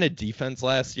 The Atlanta defense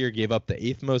last year gave up the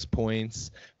 8th most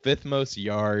points, 5th most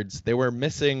yards. They were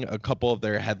missing a couple of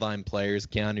their headline players,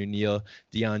 Keanu Neal,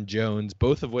 Deion Jones,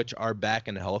 both of which are back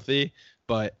and healthy.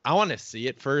 But I want to see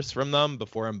it first from them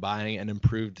before I'm buying an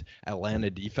improved Atlanta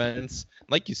defense.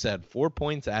 Like you said, 4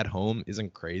 points at home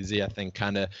isn't crazy. I think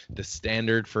kind of the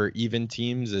standard for even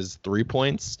teams is 3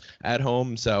 points at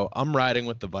home. So I'm riding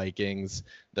with the Vikings.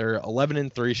 They're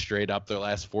 11-3 straight up their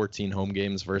last 14 home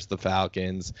games versus the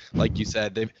Falcons. Like you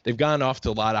said, they've gone off to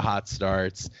a lot of hot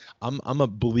starts. I'm a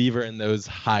believer in those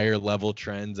higher level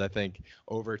trends. I think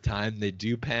over time they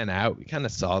do pan out. We kind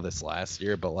of saw this last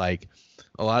year, but like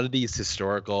a lot of these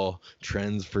historical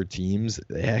trends for teams,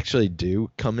 they actually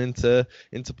do come into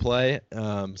play.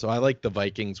 So I like the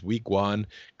Vikings week 1.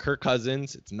 Kirk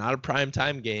Cousins, it's not a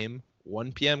primetime game.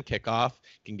 1 p.m. kickoff,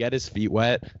 can get his feet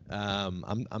wet.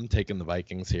 I'm taking the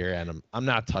Vikings here, and I'm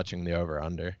not touching the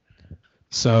over/under.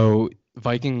 So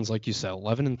Vikings, like you said,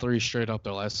 11-3 straight up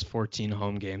their last 14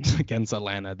 home games against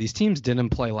Atlanta. These teams didn't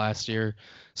play last year.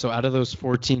 So out of those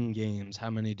 14 games,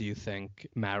 how many do you think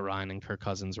Matt Ryan and Kirk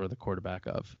Cousins were the quarterback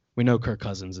of? We know Kirk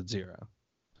Cousins at 0.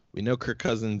 We know Kirk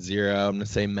Cousins 0. I'm going to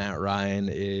say Matt Ryan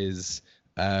is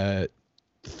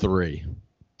 3.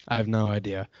 I have no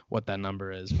idea what that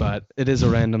number is, but it is a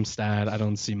random stat. I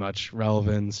don't see much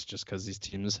relevance just because these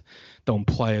teams don't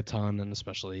play a ton, and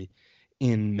especially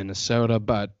in Minnesota.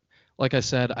 But like I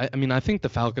said, I think the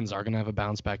Falcons are going to have a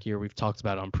bounce back year. We've talked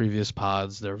about it on previous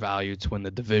pods, their value to win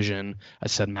the division. I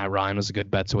said Matt Ryan was a good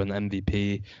bet to win the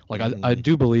MVP. I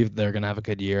do believe they're going to have a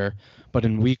good year. But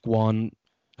in week 1,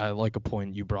 I like a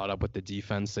point you brought up with the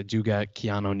defense. They do get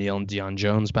Keanu Neal and Deion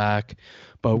Jones back,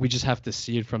 but we just have to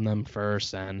see it from them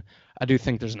first. And I do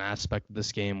think there's an aspect of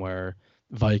this game where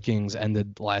Vikings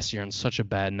ended last year on such a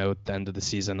bad note at the end of the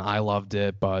season. I loved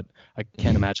it, but I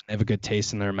can't imagine they have a good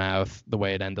taste in their mouth the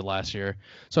way it ended last year.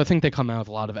 So I think they come out with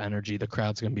a lot of energy. The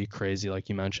crowd's going to be crazy, like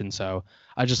you mentioned. So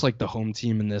I just like the home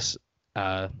team in this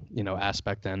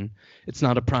aspect, and it's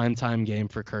not a primetime game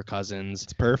for Kirk Cousins.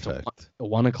 It's perfect. It's a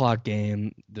 1 o'clock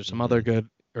game. There's some other good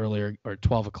earlier, or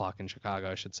 12 o'clock in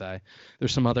Chicago, I should say.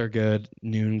 There's some other good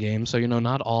noon games. So,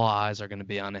 not all eyes are going to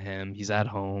be on him. He's at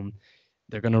home.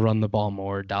 They're going to run the ball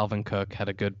more. Dalvin Cook had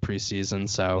a good preseason,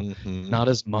 so not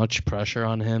as much pressure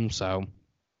on him. So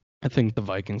I think the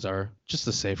Vikings are just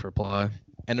a safer play.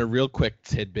 And a real quick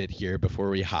tidbit here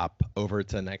before we hop over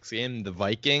to the next game. The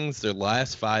Vikings, their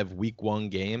last 5 week 1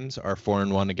 games are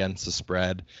 4-1 against the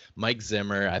spread. Mike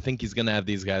Zimmer, I think he's going to have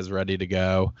these guys ready to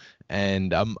go.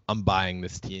 And I'm buying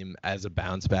this team as a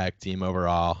bounce back team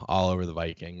overall, all over the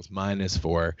Vikings,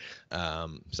 -4.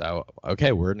 So,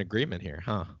 okay, we're in agreement here,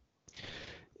 huh?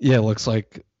 Yeah, it looks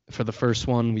like for the first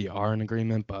one we are in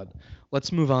agreement, but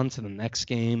let's move on to the next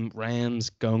game. Rams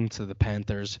going to the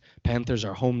Panthers. Panthers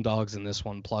are home dogs in this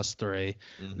one, +3.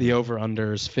 The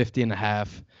over-under is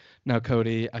 50.5. Now,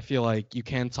 Cody, I feel like you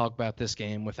can't talk about this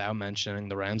game without mentioning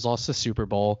the Rams lost the Super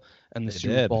Bowl and the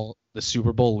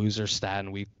Super Bowl loser stat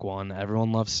in Week 1.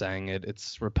 Everyone loves saying it.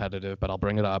 It's repetitive, but I'll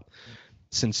bring it up.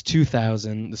 Since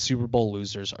 2000, the Super Bowl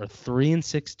losers are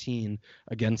 3-16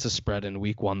 against the spread in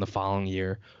Week 1 the following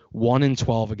year,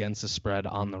 1-12 against the spread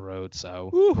on the road. So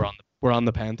we're on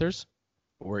the Panthers.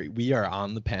 We are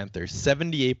on the Panthers.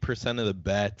 78% of the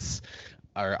bets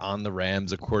are on the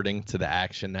Rams, according to the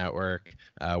Action Network.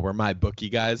 We're my bookie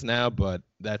guys now, but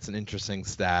that's an interesting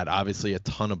stat. Obviously, a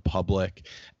ton of public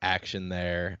action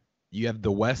there. You have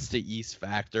the west to east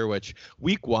factor, which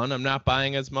Week 1 I'm not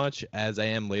buying as much as I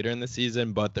am later in the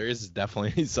season, but there is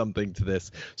definitely something to this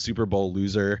Super Bowl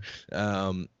loser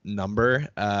number.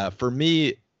 For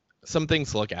me, some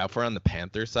things to look out for on the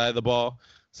Panthers side of the ball.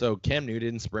 So Cam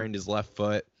Newton sprained his left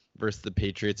foot versus the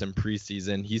Patriots in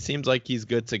preseason. He seems like he's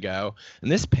good to go.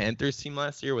 And this Panthers team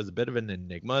last year was a bit of an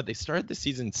enigma. They started the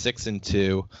season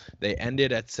 6-2. They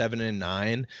ended at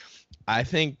 7-9. I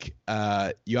think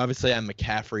you obviously have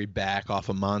McCaffrey back off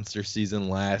a monster season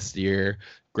last year.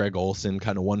 Greg Olsen,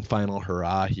 kind of one final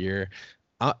hurrah here.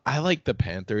 I like the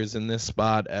Panthers in this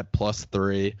spot at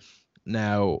 +3.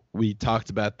 Now, we talked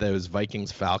about those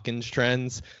Vikings-Falcons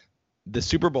trends. The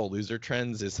Super Bowl loser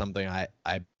trends is something I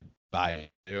buy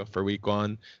for Week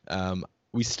 1.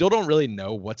 We still don't really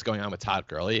know what's going on with Todd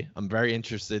Gurley. I'm very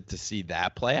interested to see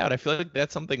that play out. I feel like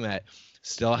that's something that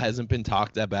still hasn't been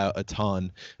talked about a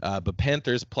ton. But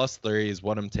Panthers +3 is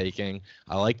what I'm taking.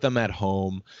 I like them at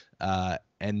home.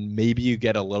 And maybe you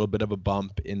get a little bit of a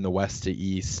bump in the west to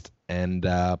east. And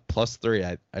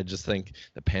 +3, I just think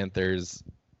the Panthers,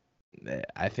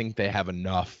 I think they have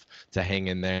enough to hang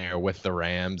in there with the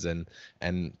Rams and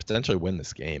potentially win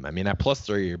this game. I mean, at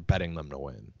 +3, you're betting them to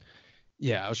win.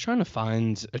 Yeah, I was trying to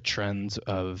find a trend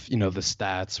of, the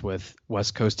stats with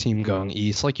West Coast team going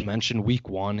east. Like you mentioned, Week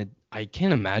 1, I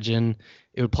can't imagine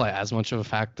it would play as much of a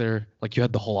factor. Like you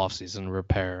had the whole offseason to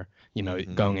repair,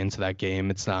 going into that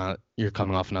game. It's not, you're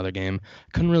coming off another game.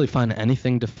 Couldn't really find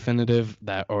anything definitive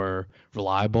or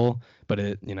reliable, but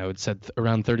it said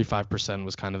around 35%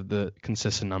 was kind of the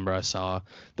consistent number I saw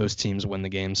those teams win the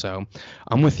game. So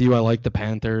I'm with you. I like the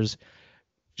Panthers.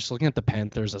 Just looking at the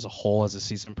Panthers as a whole as the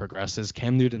season progresses,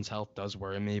 Cam Newton's health does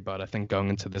worry me, but I think going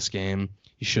into this game,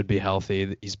 he should be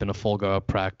healthy. He's been a full go-up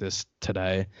practice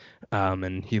today,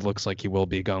 and he looks like he will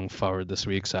be going forward this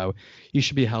week. So he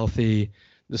should be healthy.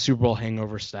 The Super Bowl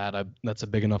hangover stat, that's a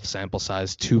big enough sample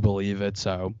size to believe it.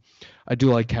 So I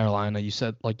do like Carolina.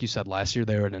 Like you said, last year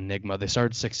they were an enigma. They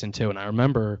started 6-2, and I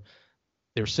remember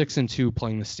they were 6-2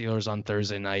 playing the Steelers on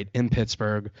Thursday night in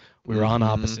Pittsburgh. We were on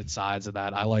opposite sides of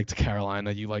that. I liked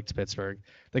Carolina. You liked Pittsburgh.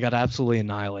 They got absolutely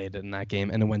annihilated in that game,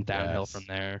 and it went downhill from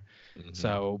there.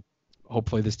 So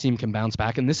hopefully this team can bounce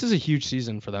back. And this is a huge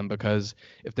season for them because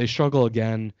if they struggle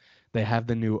again, they have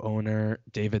the new owner,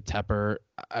 David Tepper.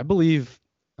 I believe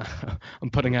I'm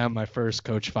putting out my first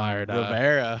coach fired.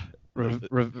 Rivera.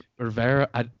 Rivera,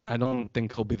 I don't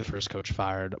think he'll be the first coach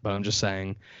fired, but I'm just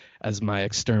saying, as my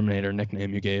exterminator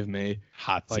nickname you gave me,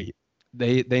 hot seat.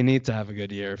 They need to have a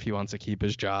good year if he wants to keep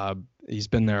his job. He's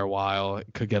been there a while. It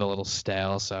could get a little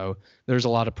stale, so there's a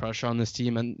lot of pressure on this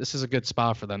team, and this is a good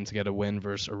spot for them to get a win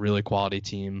versus a really quality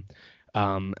team.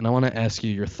 And I want to ask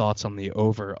you your thoughts on the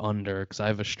over/under because I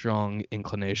have a strong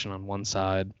inclination on one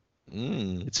side.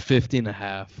 It's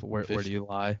 50.5. Where do you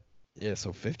lie? Yeah,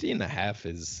 so 50.5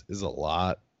 is a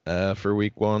lot for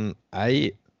Week 1.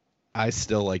 I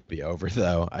still like the over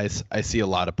though. I see a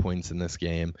lot of points in this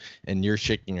game, and you're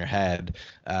shaking your head.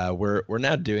 We're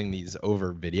now doing these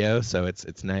over videos, so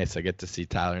it's nice. I get to see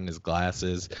Tyler in his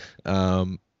glasses.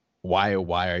 Why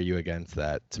are you against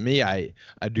that? To me, I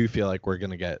do feel like we're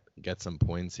gonna get some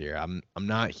points here. I'm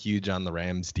not huge on the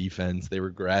Rams defense. They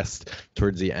regressed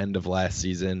towards the end of last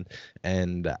season,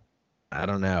 and I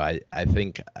don't know. I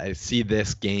think I see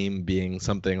this game being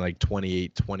something like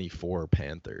 28-24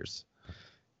 Panthers.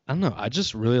 I don't know. I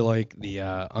just really like the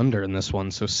under in this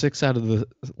one. So 6 out of the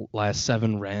last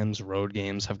 7 Rams road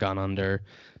games have gone under.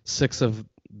 6 of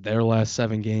their last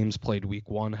 7 games played Week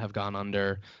 1 have gone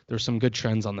under. There's some good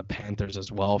trends on the Panthers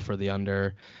as well for the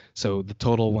under. So the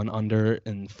total went under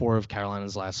in 4 of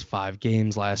Carolina's last 5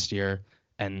 games last year.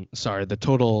 And sorry, the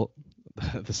total,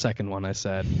 the second one I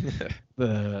said,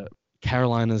 the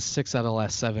Carolina's 6 out of the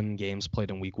last 7 games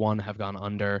played in Week 1 have gone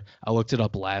under. I looked it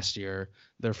up last year.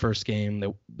 Their first game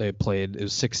they played, it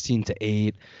was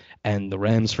 16-8, and the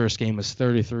Rams' first game was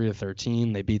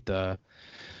 33-13. They beat the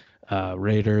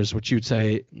Raiders, which you'd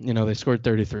say, they scored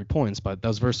 33 points, but that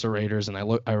was versus the Raiders. And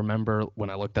I remember when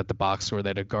I looked at the box score, they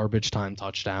had a garbage time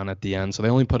touchdown at the end. So they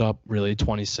only put up really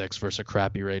 26 versus a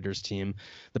crappy Raiders team.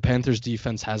 The Panthers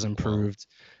defense has improved.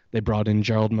 They brought in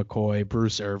Gerald McCoy,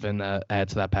 Bruce Irvin, add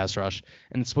to that pass rush.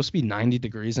 And it's supposed to be 90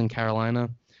 degrees in Carolina.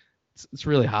 It's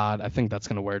really hot. I think that's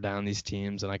going to wear down these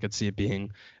teams, and I could see it being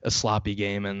a sloppy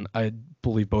game. And I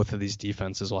believe both of these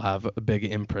defenses will have a big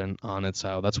imprint on it.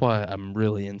 So that's why I'm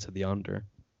really into the under.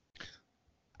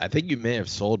 I think you may have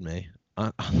sold me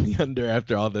on the under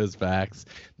after all those facts.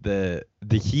 The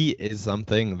Heat is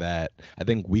something that I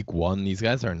think week 1, these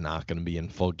guys are not going to be in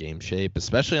full game shape,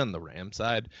 especially on the Rams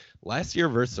side. Last year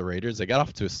versus the Raiders, they got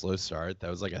off to a slow start. That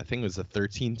was I think it was a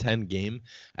 13-10 game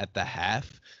at the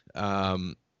half.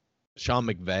 Sean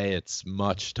McVay, it's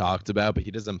much talked about, but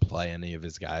he doesn't play any of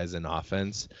his guys in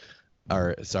offense,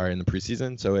 in the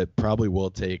preseason. So it probably will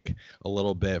take a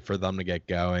little bit for them to get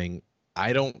going.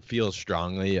 I don't feel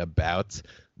strongly about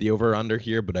the over-under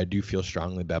here, but I do feel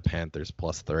strongly about Panthers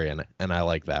 +3, and I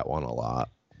like that one a lot.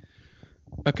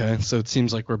 Okay, so it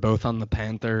seems like we're both on the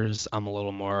Panthers. I'm a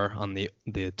little more on the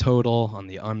total, on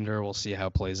the under. We'll see how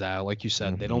it plays out. Like you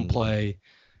said, they don't play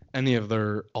any of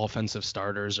their offensive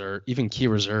starters or even key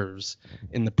reserves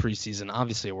in the preseason.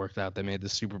 Obviously, it worked out. They made the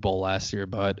Super Bowl last year,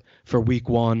 but for week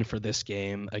 1 for this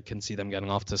game, I can see them getting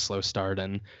off to a slow start.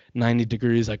 And 90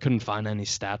 degrees, I couldn't find any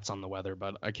stats on the weather,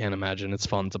 but I can't imagine it's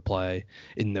fun to play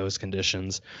in those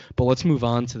conditions. But let's move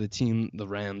on to the team the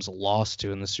Rams lost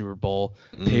to in the Super Bowl.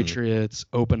 Patriots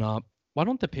open up. Why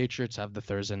don't the Patriots have the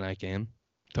Thursday night game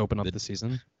to open up the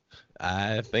season?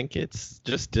 I think it's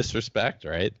just disrespect,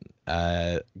 right?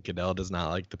 Goodell does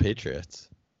not like the Patriots.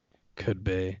 Could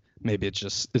be. Maybe it's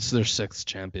their 6th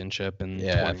championship in 20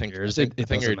 years. I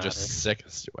think you're just sick.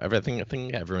 I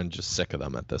think everyone's just sick of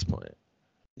them at this point.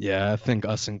 Yeah, I think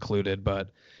us included.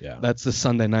 But yeah, that's the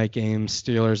Sunday night game.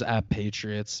 Steelers at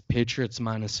Patriots. Patriots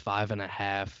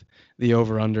 -5.5. The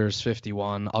over/under is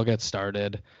 51. I'll get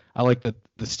started. I like the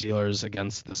Steelers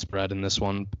against the spread in this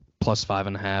one.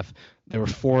 +5.5. They were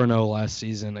 4-0 last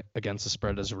season against the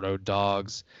spread as road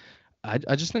dogs.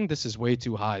 I just think this is way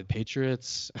too high.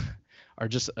 Patriots are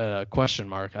just a question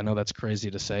mark. I know that's crazy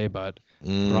to say, but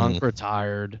Gronk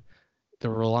retired.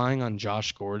 They're relying on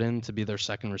Josh Gordon to be their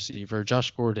second receiver. Josh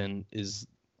Gordon is,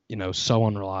 so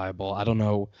unreliable. I don't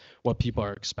know what people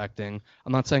are expecting.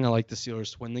 I'm not saying I like the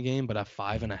Steelers to win the game, but at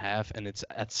 5.5 and it's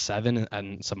at 7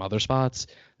 and some other spots,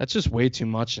 that's just way too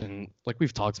much. And like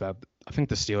we've talked about, I think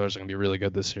the Steelers are going to be really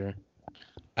good this year.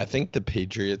 I think the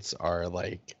Patriots are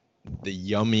the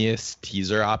yummiest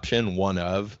teaser option, one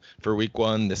of, for week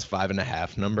 1. This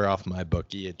 5.5 number off my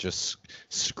bookie, it just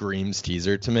screams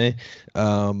teaser to me.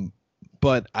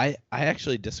 But I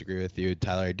actually disagree with you,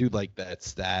 Tyler. I do like that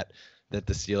stat that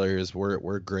the Steelers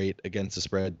were great against the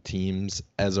spread teams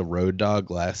as a road dog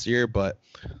last year, but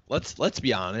let's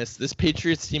be honest, this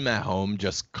Patriots team at home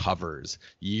just covers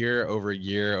year over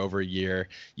year over year.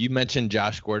 You mentioned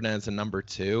Josh Gordon as a number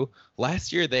 2.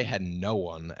 Last year they had no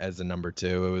one as a number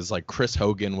 2. It was like Chris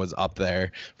Hogan was up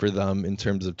there for them in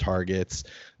terms of targets.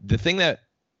 The thing that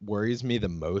worries me the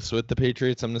most with the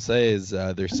Patriots, I'm going to say, is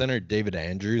their center David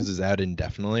Andrews is out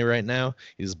indefinitely right now.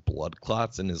 He has blood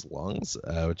clots in his lungs,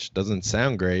 which doesn't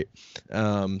sound great.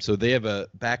 So they have a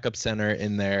backup center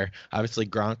in there. Obviously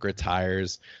Gronk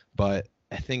retires, but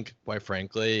I think, quite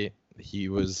frankly, he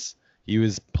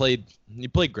played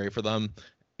great for them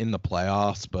in the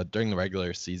playoffs, but during the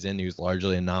regular season, he was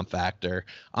largely a non-factor.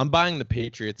 I'm buying the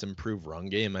Patriots' improved run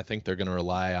game. I think they're going to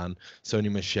rely on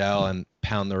Sony Michel and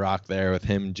pound the rock there with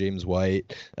him, James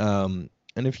White. And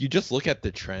if you just look at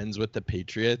the trends with the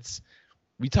Patriots,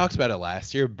 we talked about it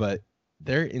last year, but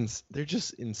they're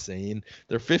just insane.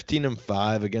 They're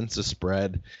 15-5 against the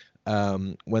spread.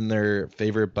 When they're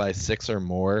favored by 6 or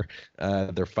more,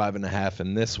 they're 5.5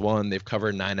 in this one. They've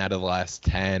covered 9 out of the last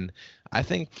 10. I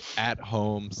think at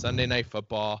home, Sunday Night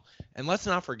Football, and let's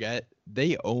not forget,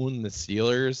 they own the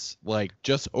Steelers,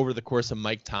 just over the course of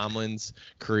Mike Tomlin's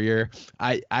career.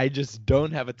 I just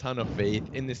don't have a ton of faith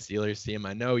in the Steelers team.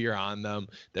 I know you're on them.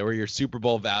 They were your Super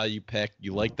Bowl value pick.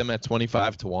 You like them at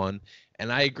 25-1,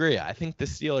 and I agree. I think the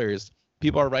Steelers,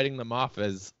 people are writing them off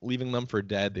as leaving them for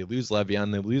dead. They lose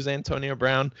Le'Veon. They lose Antonio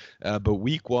Brown. But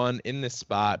week 1 in this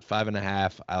spot,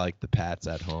 5.5, I like the Pats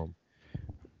at home.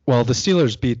 Well, the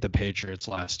Steelers beat the Patriots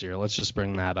last year. Let's just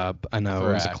bring that up. I know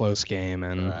It was a close game,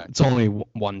 and It's only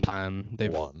one time. They're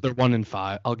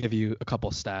 1-5. I'll give you a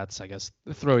couple stats, I guess,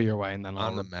 throw your way, and then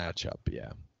on the matchup,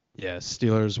 yeah. Yeah,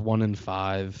 Steelers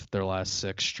 1-5, their last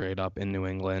 6 straight up in New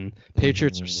England.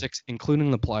 Patriots are 6,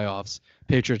 including the playoffs.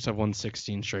 Patriots have won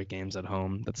 16 straight games at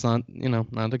home. That's not,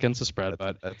 not against the spread,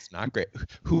 but That's not great.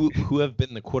 Who have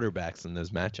been the quarterbacks in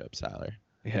those matchups, Tyler?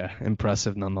 yeah,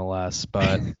 impressive nonetheless.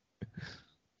 But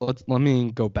let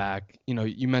me go back.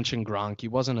 You mentioned Gronk. He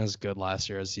wasn't as good last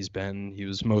year as he's been. He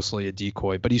was mostly a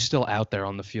decoy, but he's still out there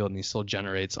on the field and he still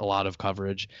generates a lot of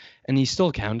coverage. And he still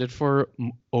accounted for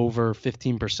over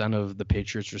 15% of the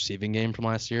Patriots receiving game from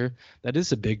last year. That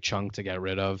is a big chunk to get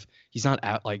rid of. He's not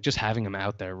out, like just having him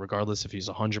out there, regardless if he's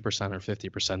 100% or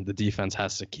 50%, the defense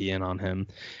has to key in on him.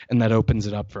 And that opens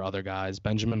it up for other guys.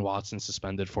 Benjamin Watson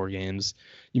suspended 4 games.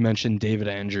 You mentioned David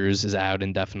Andrews is out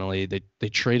indefinitely. They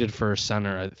traded for a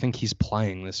center. I think he's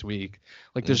playing this week.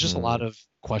 Like there's just a lot of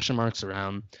question marks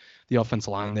around the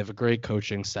offensive line. They have a great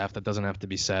coaching staff that doesn't have to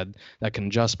be said that can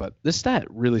adjust. But this stat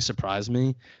really surprised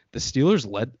me. The Steelers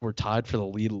were tied for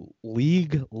the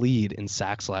league lead in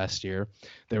sacks last year.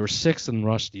 They were 6th in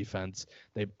rush defense.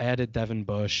 They added Devin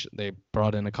Bush. They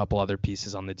brought in a couple other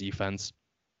pieces on the defense.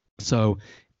 So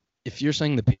if you're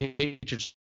saying the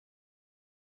Patriots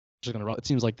are going to run, it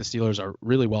seems like the Steelers are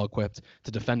really well equipped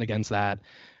to defend against that.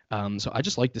 So I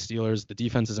just like the Steelers. The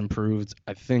defense has improved.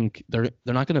 I think they're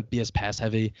not going to be as pass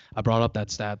heavy. I brought up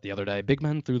that stat the other day. Big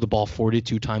Men threw the ball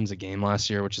 42 times a game last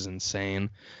year, which is insane.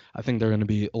 I think they're going to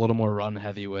be a little more run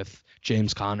heavy with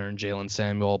James Conner and Jalen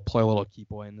Samuel. Play a little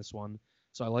keep away in this one.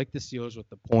 So I like the Steelers with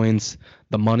the points.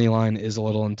 The money line is a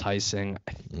little enticing.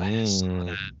 I saw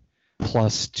that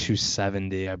plus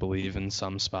 270, I believe, in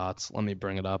some spots. Let me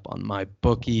bring it up on my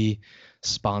bookie,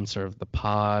 sponsor of the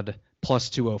pod.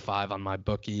 Plus 205 on my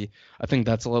bookie. I think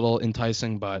that's a little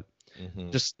enticing, but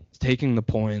just taking the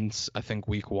points, I think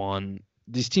week 1,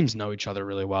 these teams know each other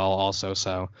really well also,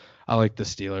 so I like the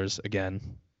Steelers again.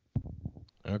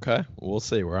 Okay, we'll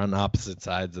see. We're on opposite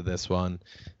sides of this one.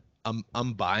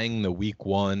 I'm buying the week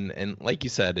 1, and like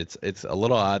you said, it's a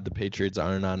little odd the Patriots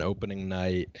aren't on opening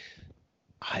night.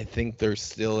 I think they're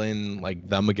still in like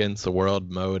them against the world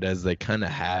mode as they kind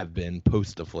of have been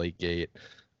post Deflategate.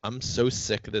 I'm so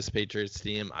sick of this Patriots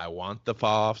team. I want the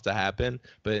fall off to happen,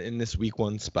 but in this week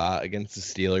 1 spot against the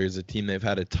Steelers, a team they've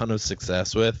had a ton of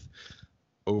success with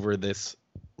over this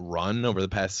run over the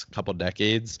past couple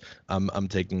decades, I'm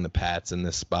taking the Pats in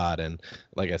this spot. And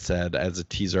like I said, as a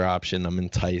teaser option, I'm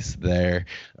enticed there.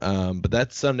 But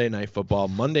that's Sunday Night Football.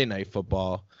 Monday Night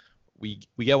Football, we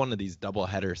get one of these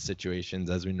doubleheader situations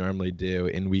as we normally do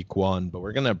in week 1, but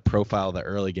we're going to profile the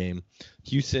early game.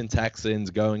 Houston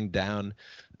Texans going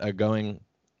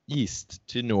east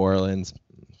to New Orleans.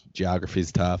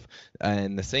 Geography's tough.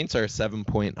 And the Saints are a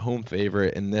 7-point home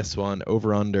favorite in this one,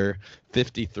 over under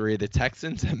 53. The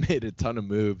Texans have made a ton of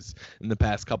moves in the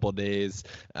past couple of days,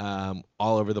 all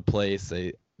over the place.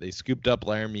 They scooped up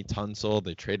Laramie Tunsil.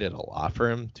 They traded a lot for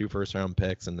him, 2 first-round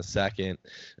picks in the second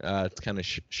to kind of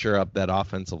shore up that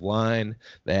offensive line.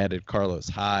 They added Carlos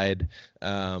Hyde.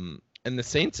 And the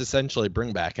Saints essentially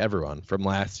bring back everyone from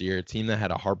last year, a team that had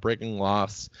a heartbreaking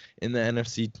loss in the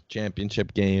NFC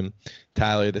Championship game.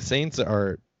 Tyler, the Saints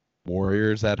are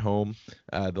warriors at home.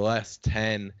 The last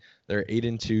 10, they're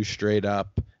 8-2 straight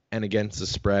up and against the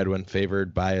spread when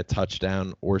favored by a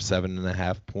touchdown or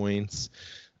 7.5 points.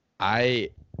 I've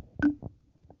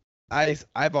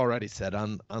already said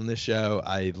on this show,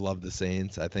 I love the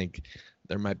Saints. I think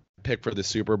they're my pick for the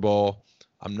Super Bowl.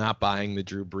 I'm not buying the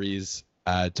Drew Brees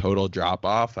total drop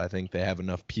off. I think they have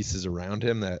enough pieces around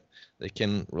him that they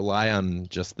can rely on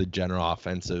just the general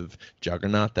offensive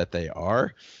juggernaut that they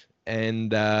are.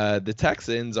 And the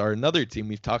Texans are another team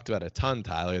we've talked about a ton,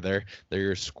 Tyler. They're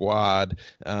your squad.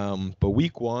 But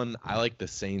week 1, I like the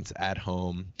Saints at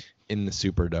home in the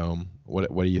Superdome. What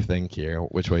do you think here?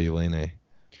 Which way you leaning?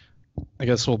 I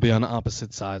guess we'll be on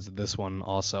opposite sides of this one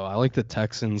also. I like the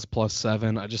Texans plus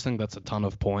 7. I just think that's a ton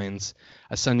of points.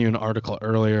 I sent you an article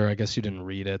earlier. I guess you didn't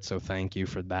read it, so thank you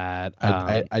for that.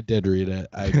 I did read it.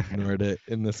 I ignored it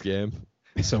in this game.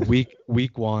 So week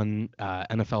 1,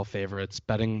 NFL favorites,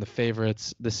 betting the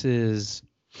favorites. This is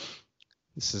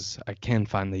I can't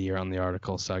find the year on the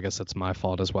article, so I guess that's my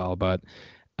fault as well. But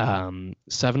 7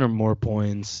 or more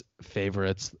points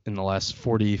favorites in the last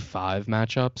 45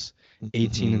 matchups.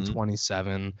 18 and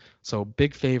 27. So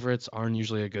big favorites aren't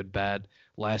usually a good bet.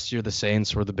 Last year, the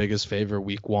Saints were the biggest favorite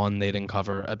week 1. They didn't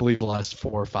cover. I believe the last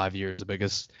 4 or 5 years, the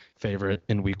biggest favorite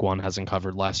in week 1 hasn't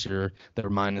covered. Last year, they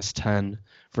were minus 10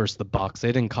 versus the Bucs.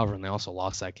 They didn't cover, and they also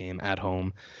lost that game at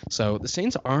home. So the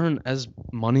Saints aren't as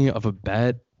money of a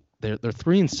bet they're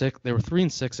 3-6. They were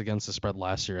 3-6 against the spread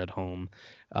last year at home,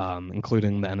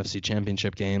 including the NFC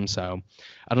Championship game. So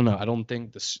I don't know. I don't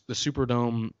think the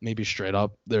Superdome, maybe straight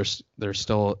up they're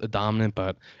still dominant,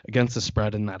 but against the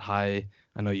spread in that high.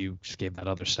 I know you just gave that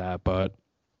other stat, but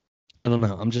I don't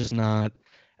know. I'm just not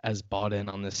as bought in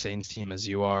on the Saints team as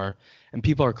you are. And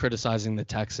people are criticizing the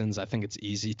Texans. I think it's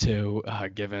easy to,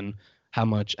 given how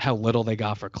little they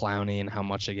got for Clowney and how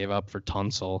much they gave up for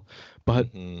Tunsil. But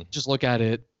just look at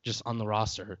it just on the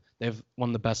roster. They have one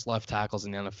of the best left tackles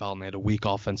in the NFL, and they had a weak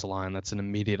offensive line. That's an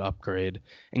immediate upgrade.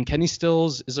 And Kenny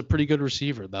Stills is a pretty good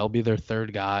receiver. That'll be their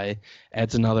third guy.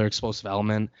 Adds another explosive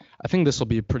element. I think this will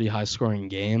be a pretty high-scoring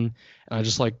game. And I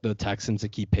just like the Texans to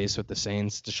keep pace with the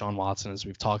Saints. Deshaun Watson, as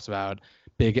we've talked about,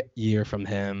 big year from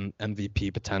him,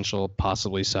 MVP potential,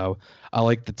 possibly. So I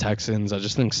like the Texans. I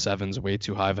just think 7's way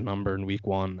too high of a number in week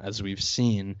 1, as we've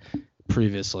seen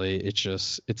previously.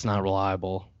 It's not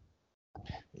reliable.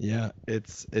 Yeah,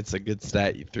 it's a good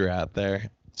stat you threw out there.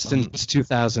 Since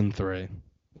 2003.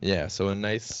 Yeah, so a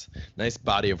nice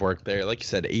body of work there. Like you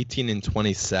said,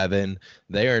 18-27.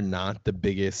 They are not the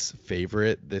biggest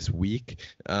favorite this week,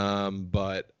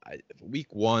 but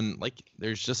week 1, like,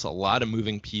 there's just a lot of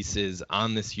moving pieces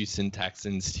on this Houston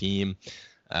Texans team.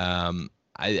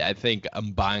 I think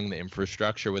I'm buying the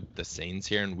infrastructure with the Saints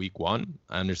here in week 1.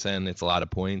 I understand it's a lot of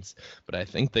points, but I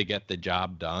think they get the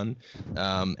job done.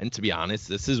 And to be honest,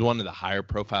 this is one of the higher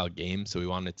profile games, so we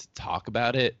wanted to talk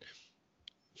about it.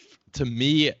 To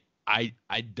me, I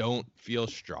don't feel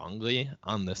strongly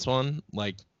on this one.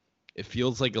 Like, it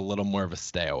feels like a little more of a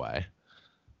stay away.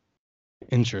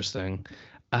 Interesting.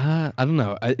 I don't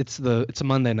know. It's a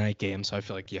Monday night game, so I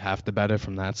feel like you have to bet it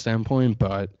from that standpoint,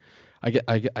 but I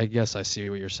guess I see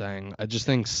what you're saying. I just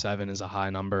think 7 is a high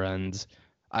number, and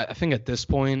I think at this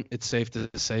point it's safe to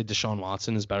say Deshaun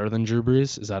Watson is better than Drew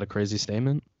Brees. Is that a crazy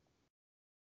statement?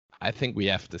 I think we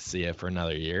have to see it for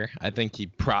another year. I think he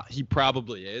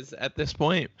probably is at this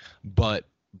point, but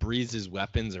Brees'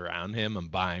 weapons around him, I'm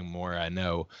buying more. I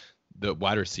know the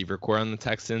wide receiver core on the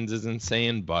Texans is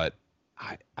insane, but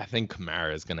I think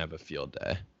Kamara is going to have a field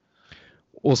day.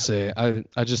 We'll see.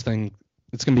 I just think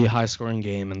it's going to be a high-scoring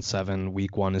game, and 7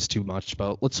 week 1 is too much.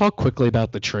 But let's talk quickly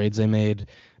about the trades they made.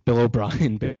 Bill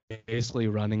O'Brien basically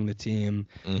running the team.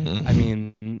 Mm-hmm. I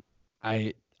mean,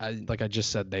 I like I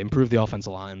just said, they improved the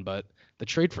offensive line, but the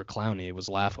trade for Clowney was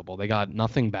laughable. They got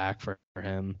nothing back for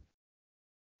him.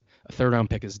 A 3rd-round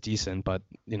pick is decent, but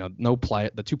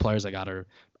the 2 players I got are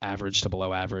average to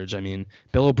below average. I mean,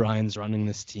 Bill O'Brien's running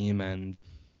this team, and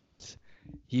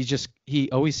he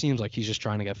always seems like he's just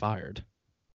trying to get fired.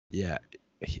 Yeah,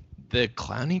 the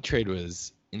Clowney trade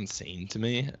was insane to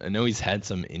me. I know he's had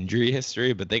some injury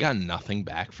history, but they got nothing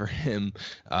back for him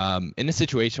in a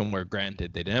situation where,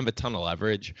 granted, they didn't have a ton of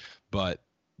leverage, but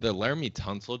the Laramie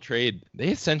Tunsil trade, they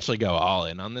essentially go all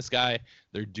in on this guy.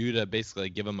 They're due to basically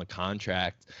give him a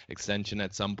contract extension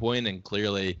at some point, and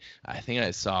clearly, I think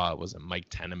I saw, was it Mike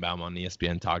Tenenbaum on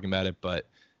ESPN talking about it, but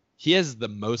he has the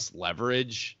most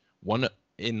leverage, one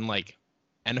in like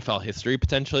NFL history,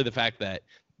 potentially. The fact that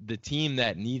the team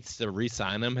that needs to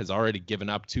re-sign him has already given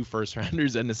up 2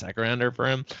 first-rounders and a second-rounder for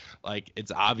him. Like,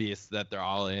 it's obvious that they're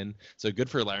all in. So good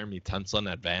for Laramie Tunsil in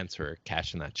advance for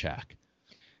cashing that check.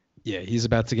 Yeah, he's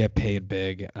about to get paid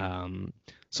big.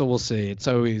 So we'll see. It's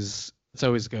always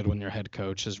good when your head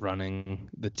coach is running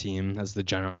the team as the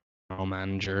general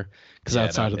manager, because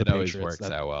outside of the Patriots, always works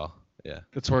out well. Yeah,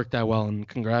 it's worked out well, and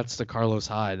congrats to Carlos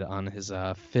Hyde on his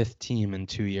 5th team in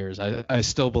 2 years. I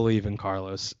still believe in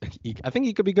Carlos. I think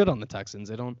he could be good on the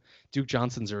Texans. Duke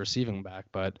Johnson's a receiving back,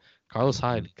 but Carlos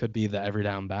Hyde could be the every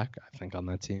down back, I think, on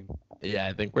that team. Yeah,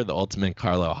 I think we're the ultimate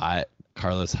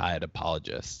Carlos Hyde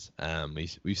apologists.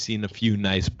 We've seen a few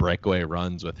nice breakaway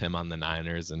runs with him on the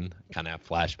Niners and kind of have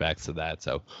flashbacks to that.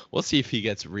 So we'll see if he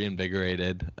gets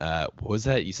reinvigorated. What was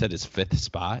that? You said his 5th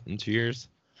spot in 2 years?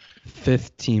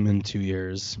 5th team in 2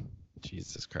 years.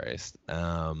 Jesus Christ.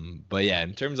 But yeah,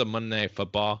 in terms of Monday Night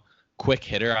Football, quick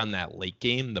hitter on that late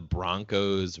game, the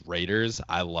Broncos-Raiders.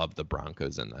 I love the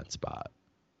Broncos in that spot.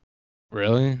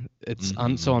 Really? It's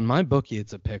so on my bookie,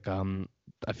 it's a pick.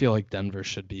 I feel like Denver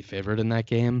should be favored in that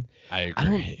game. I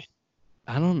agree.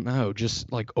 I don't know.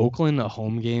 Just like Oakland, a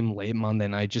home game late Monday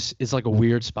night, just is like a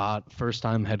weird spot. First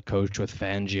time head coach with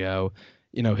Fangio.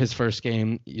 His first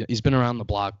game, he's been around the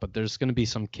block, but there's going to be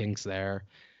some kinks there.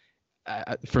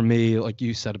 For me, like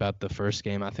you said about the first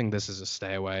game, I think this is a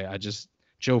stay away.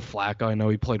 Joe Flacco, I know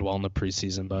he played well in the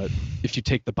preseason, but if you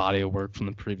take the body of work from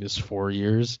the previous 4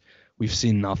 years, we've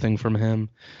seen nothing from him.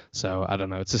 So I don't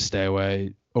know. It's a stay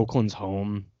away. Oakland's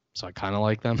home, so I kind of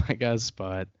like them, I guess.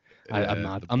 But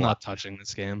I'm not touching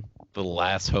this game. The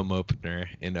last home opener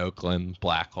in Oakland,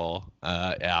 Black Hole.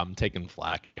 Yeah, I'm taking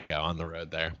Flacco on the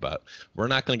road there, but we're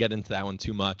not going to get into that one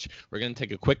too much. We're going to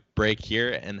take a quick break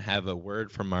here and have a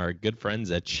word from our good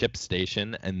friends at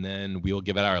ShipStation, and then we'll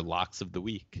give it our locks of the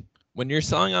week. When you're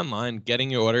selling online, getting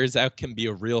your orders out can be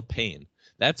a real pain.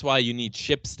 That's why you need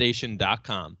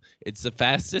ShipStation.com. It's the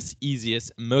fastest,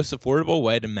 easiest, and most affordable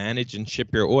way to manage and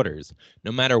ship your orders.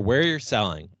 No matter where you're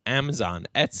selling, Amazon,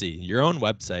 Etsy, your own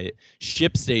website,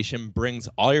 ShipStation brings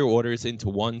all your orders into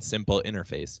one simple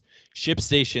interface.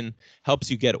 ShipStation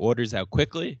helps you get orders out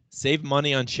quickly, save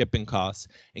money on shipping costs,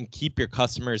 and keep your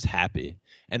customers happy.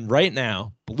 And right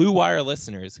now, Blue Wire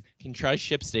listeners can try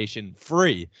ShipStation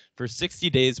free for 60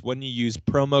 days when you use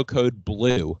promo code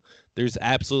BLUE. There's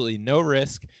absolutely no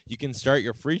risk. You can start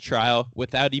your free trial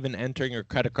without even entering your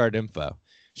credit card info.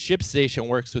 ShipStation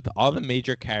works with all the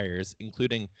major carriers,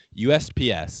 including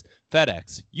USPS,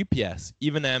 FedEx, UPS,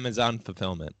 even Amazon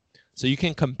Fulfillment. So you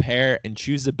can compare and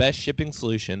choose the best shipping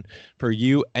solution for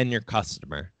you and your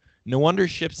customer. No wonder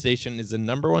ShipStation is the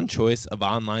 #1 choice of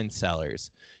online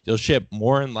sellers. You'll ship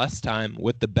more in less time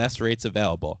with the best rates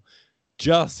available.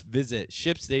 Just visit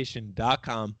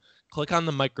ShipStation.com, click on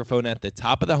the microphone at the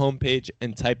top of the homepage,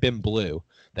 and type in BLUE.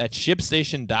 That's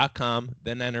ShipStation.com,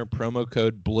 then enter promo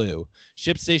code BLUE.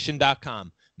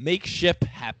 ShipStation.com. Make ship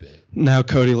happen. Now,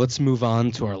 Cody, let's move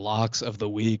on to our locks of the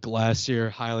week. Last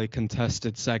year, highly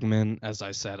contested segment. As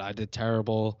I said, I did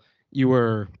terrible. You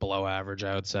were below average,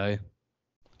 I would say.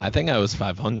 I think I was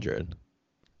 500.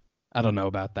 I don't know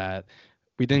about that.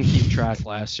 We didn't keep track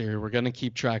last year. We're going to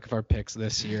keep track of our picks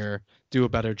this year, do a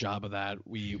better job of that.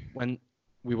 We went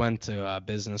to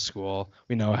business school.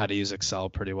 We know how to use Excel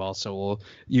pretty well, so we'll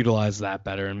utilize that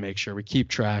better and make sure we keep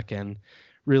track and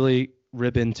really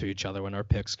rib into each other when our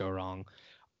picks go wrong.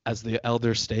 As the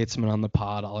elder statesman on the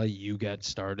pod, I'll let you get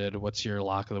started. What's your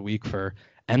lock of the week for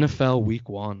NFL Week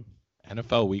 1?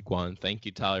 NFL Week 1. Thank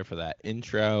you, Tyler, for that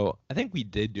intro. I think we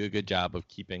did do a good job of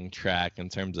keeping track in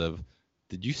terms of,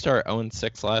 did you start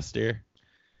 0-6 last year?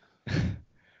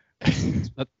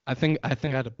 I think I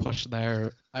had to push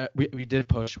there. We did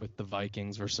push with the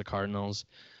Vikings versus the Cardinals.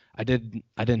 I didn't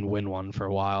win one for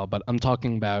a while, but I'm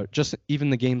talking about just even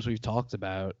the games we've talked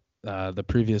about, the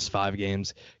previous 5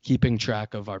 games, keeping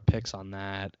track of our picks on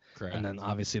that. Correct. And then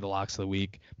obviously the locks of the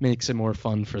week makes it more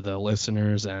fun for the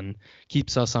listeners and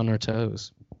keeps us on our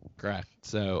toes. Correct.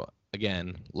 So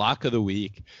again, lock of the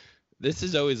week. This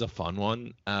is always a fun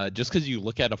one, just because you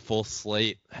look at a full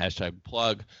slate,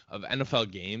 #plug, of NFL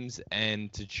games,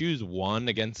 and to choose one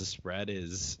against the spread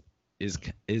is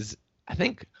I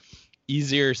think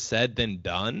easier said than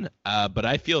done. But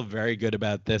I feel very good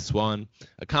about this one.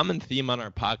 A common theme on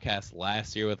our podcast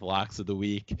last year with locks of the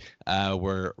week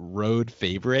were road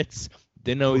favorites.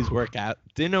 Didn't always work out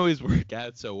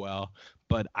so well,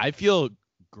 but I feel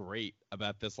great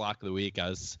about this lock of the week. I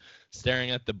was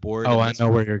staring at the board. Oh, I know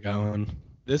where you're going.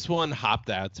 This one hopped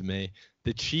out to me.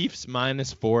 The Chiefs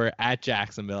 -4 at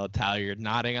Jacksonville. Tyler, you're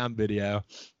nodding on video.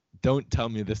 Don't tell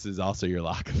me this is also your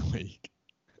lock of the week.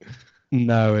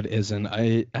 No, it isn't.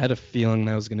 I had a feeling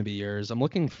that was going to be yours. I'm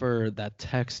looking for that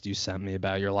text you sent me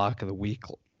about your lock of the week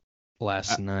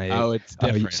last night. Oh, it's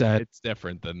different. You said, it's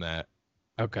different than that.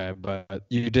 Okay, but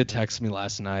you did text me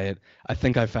last night. I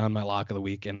think I found my lock of the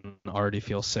week and already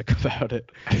feel sick about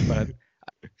it. But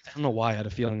I don't know why I had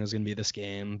a feeling it was going to be this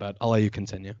game, but I'll let you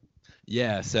continue.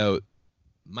 Yeah, so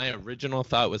my original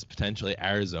thought was potentially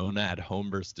Arizona at home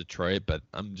versus Detroit, but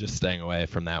I'm just staying away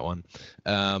from that one.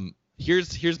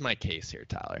 Here's my case here,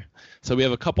 Tyler. So we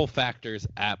have a couple factors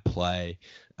at play.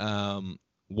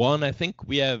 One, I think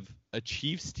we have a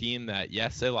Chiefs team that,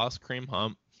 yes, they lost Kareem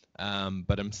Hunt,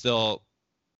 but I'm still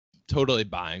totally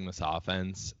buying this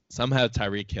offense. Somehow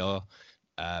Tyreek Hill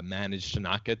managed to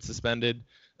not get suspended.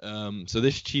 So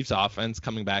this Chiefs offense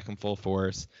coming back in full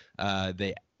force.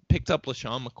 They picked up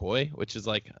LaShawn McCoy, which is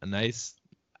like a nice,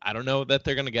 I don't know that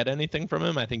they're going to get anything from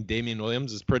him. I think Damian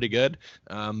Williams is pretty good,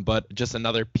 but just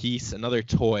another piece, another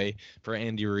toy for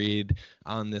Andy Reid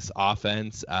on this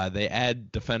offense. They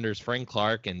add defenders Frank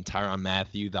Clark and Tyrann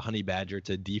Mathieu, the Honey Badger,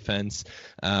 to defense.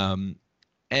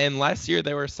 And last year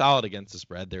they were solid against the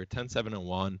spread. They were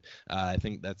 10-7-1. I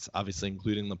think that's obviously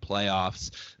including the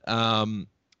playoffs.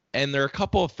 And there are a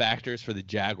couple of factors for the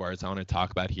Jaguars I want to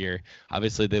talk about here.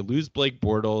 Obviously, they lose Blake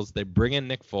Bortles. They bring in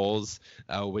Nick Foles,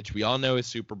 which we all know is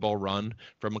Super Bowl run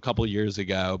from a couple years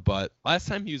ago. But last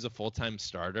time he was a full-time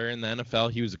starter in the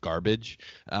NFL, he was garbage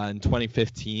in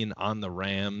 2015 on the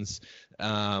Rams.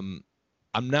 I'm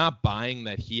not buying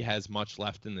that he has much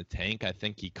left in the tank. I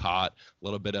think he caught a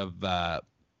little bit of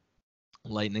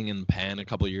lightning in the pan a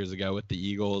couple years ago with the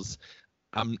Eagles.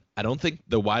 I don't think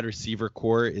the wide receiver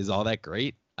core is all that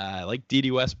great. I like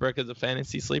D.D. Westbrook as a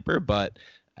fantasy sleeper, but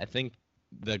I think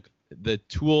the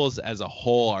tools as a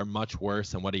whole are much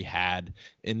worse than what he had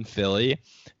in Philly.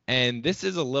 And this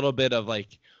is a little bit of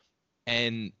like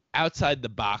an outside the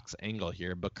box angle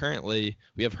here, but currently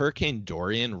we have Hurricane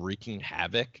Dorian wreaking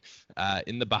havoc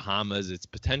in the Bahamas. It's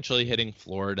potentially hitting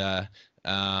Florida.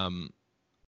 I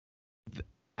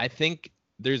think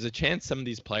there's a chance some of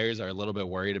these players are a little bit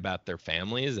worried about their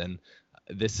families, and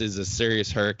this is a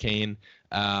serious hurricane.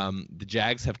 The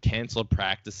Jags have canceled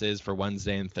practices for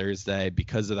Wednesday and Thursday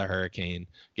because of the hurricane.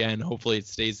 Again, hopefully it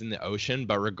stays in the ocean,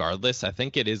 but regardless, I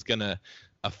think it is going to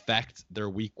affect their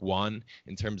week 1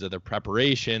 in terms of their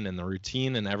preparation and the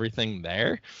routine and everything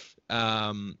there.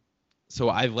 So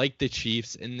I like the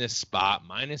Chiefs in this spot.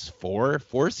 -4.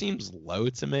 4 seems low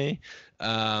to me.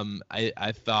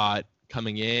 I thought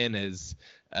coming in as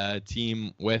a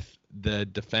team with the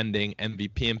defending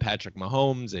MVP and Patrick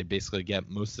Mahomes, they basically get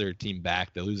most of their team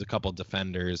back. They lose a couple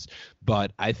defenders,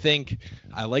 but I think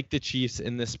I like the Chiefs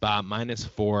in this spot.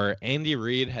 -4. Andy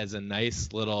Reid has a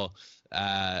nice little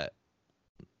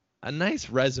a nice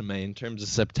resume in terms of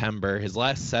September. His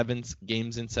last 7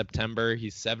 games in September,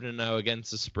 he's 7-0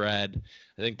 against the spread.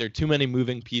 I think there are too many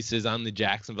moving pieces on the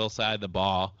Jacksonville side of the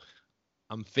ball.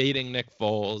 I'm fading Nick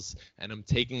Foles, and I'm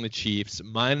taking the Chiefs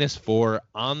 -4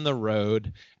 on the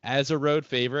road as a road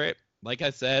favorite. Like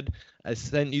I said, I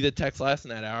sent you the text last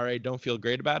night. I already don't feel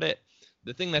great about it.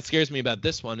 The thing that scares me about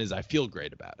this one is I feel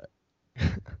great about it.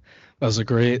 That was a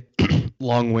great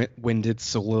long-winded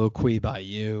soliloquy by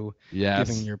you,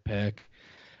 giving your pick.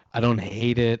 I don't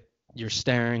hate it. You're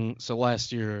staring. So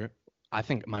last year, I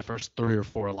think my first 3 or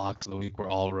 4 locks of the week were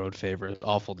all road favorites.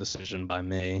 Awful decision by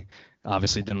me.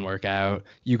 Obviously didn't work out.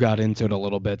 You got into it a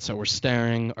little bit, so we're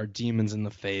staring our demons in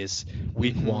the face.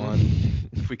 Week 1,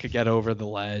 if we could get over the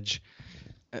ledge.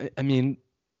 I mean,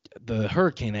 the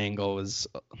hurricane angle is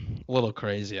a little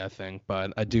crazy, I think,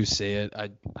 but I do see it. I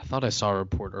thought I saw a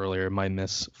report earlier it might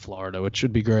miss Florida, which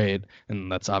should be great, and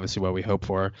that's obviously what we hope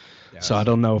for. Yes. So I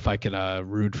don't know if I could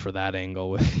root for that angle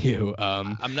with you.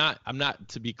 I'm not.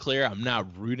 To be clear, I'm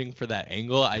not rooting for that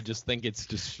angle. I just think it's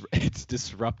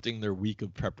disrupting their week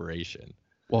of preparation.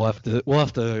 We'll have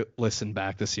to listen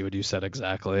back to see what you said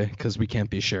exactly, because we can't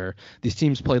be sure. These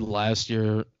teams played last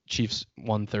year. Chiefs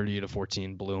won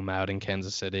 30-14, blew them out in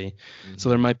Kansas City. Mm-hmm. So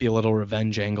there might be a little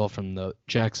revenge angle from the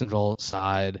Jacksonville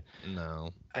side.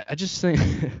 No, I just think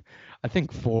I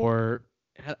think 4.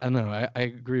 I don't know. I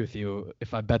agree with you.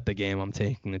 If I bet the game, I'm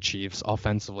taking the Chiefs.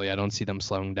 Offensively, I don't see them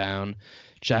slowing down.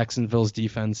 Jacksonville's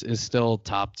defense is still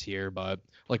top tier, but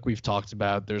like we've talked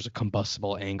about, there's a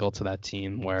combustible angle to that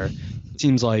team where it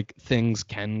seems like things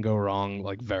can go wrong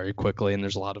like very quickly, and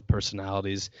there's a lot of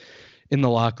personalities in the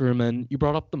locker room. And you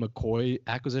brought up the McCoy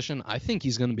acquisition. I think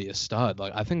he's going to be a stud.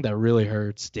 Like, I think that really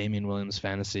hurts Damian Williams'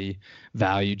 fantasy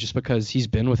value just because he's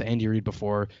been with Andy Reid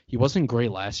before. He wasn't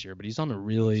great last year, but he's on a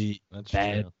really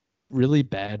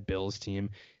bad Bills team.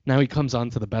 Now he comes on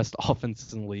to the best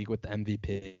offense in the league with the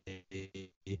MVP.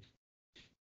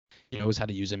 He knows how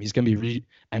to use him. He's going to be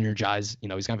re-energized. He's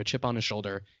going to have a chip on his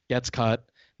shoulder, gets cut,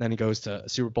 then he goes to a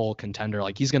Super Bowl contender.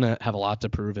 Like, he's going to have a lot to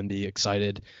prove and be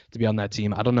excited to be on that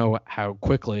team. I don't know how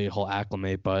quickly he'll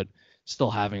acclimate, but still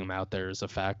having him out there is a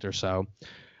factor. So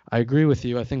I agree with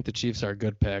you. I think the Chiefs are a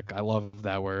good pick. I love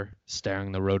that we're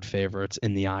staring the road favorites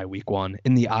in the eye week 1,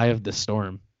 in the eye of the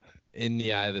storm. In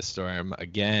the eye of the storm.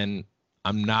 Again,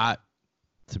 I'm not,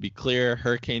 to be clear,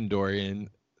 Hurricane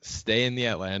Dorian, stay in the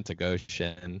Atlantic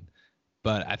Ocean,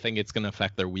 but I think it's going to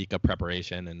affect their week of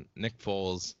preparation. And Nick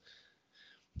Foles,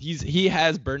 he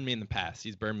has burned me in the past.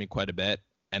 He's burned me quite a bit.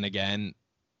 And again,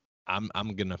 I'm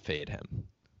gonna fade him.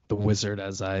 The Wizard,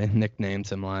 as I nicknamed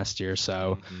him last year.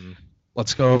 So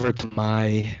let's go over to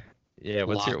my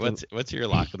what's your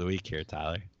lock of the week here,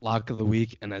 Tyler? Lock of the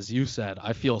week, and as you said,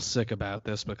 I feel sick about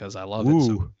this because I love it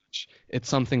so much. It's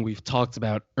something we've talked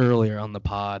about earlier on the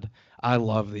pod. I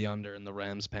love the under in the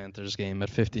Rams-Panthers game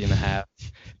at 50.5.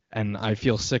 And I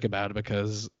feel sick about it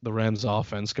because the Rams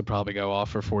offense could probably go off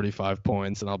for 45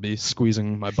 points, and I'll be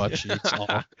squeezing my butt cheeks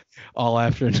all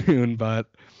afternoon. But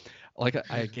like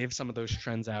I gave some of those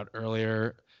trends out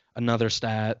earlier. Another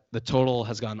stat, the total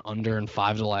has gone under in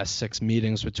 5 of the last 6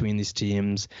 meetings between these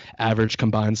teams. Average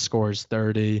combined score is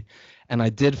 30. And I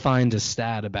did find a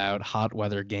stat about hot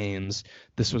weather games.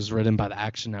 This was written by the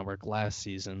Action Network last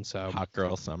season. So Hot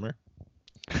Girl Summer.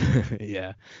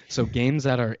 Yeah. So games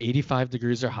that are 85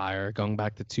 degrees or higher, going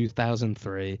back to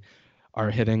 2003,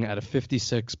 are hitting at a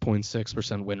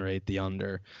 56.6% win rate, the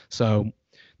under. So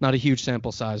Not a huge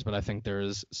sample size, but I think there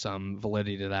is some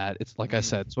validity to that. It's like I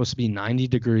said, it's supposed to be 90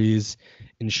 degrees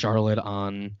in Charlotte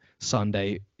on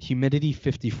Sunday. Humidity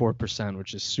 54%,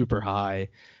 which is super high.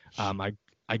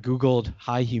 I Googled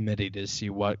high humidity to see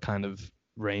what kind of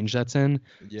range that's in.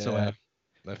 Yeah, So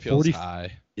that feels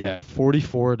high. Yeah,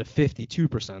 44 to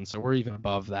 52%. So we're even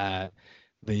above that.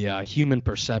 The human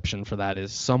perception for that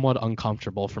is somewhat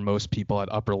uncomfortable for most people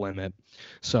at upper limit.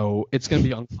 So it's going to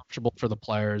be uncomfortable for the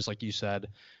players, like you said.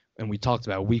 And we talked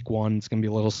about week 1, it's going to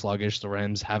be a little sluggish. The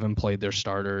Rams haven't played their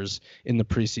starters in the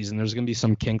preseason. There's going to be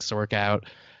some kinks to work out.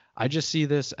 I just see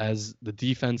this as the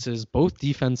defenses, both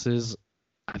defenses,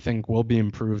 I think will be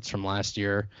improved from last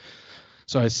year.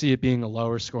 So I see it being a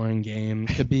lower scoring game.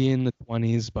 Could be in the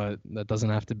 20s, but that doesn't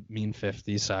have to mean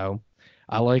 50. So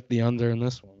I like the under in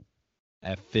this one.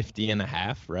 At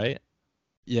 50.5, right?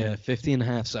 Yeah,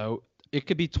 50.5. So it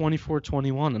could be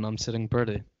 24-21, and I'm sitting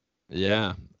pretty.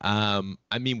 Yeah. I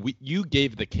mean, you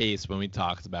gave the case when we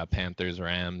talked about Panthers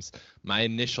Rams. My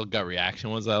initial gut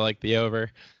reaction was I like the over.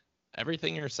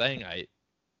 Everything you're saying,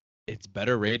 it's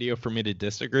better radio for me to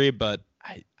disagree, but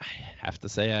I have to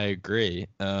say I agree.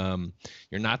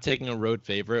 You're not taking a road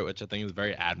favorite, which I think is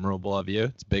very admirable of you.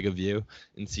 It's big of you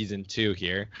in season 2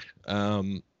 here.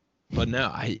 But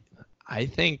no, I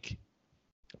think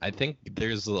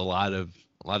there's a lot of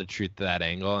truth to that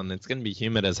angle, and it's going to be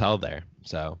humid as hell there.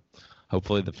 So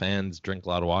hopefully the fans drink a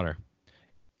lot of water.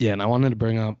 Yeah, and I wanted to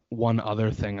bring up one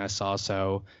other thing I saw.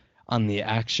 So on the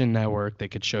Action Network, they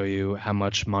could show you how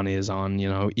much money is on,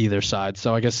 either side.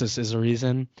 So I guess this is a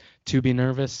reason to be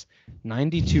nervous.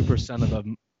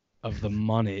 92% of the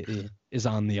money is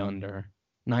on the under.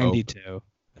 92.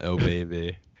 Oh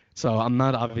baby. So I'm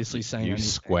not obviously saying you anything.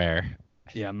 Square.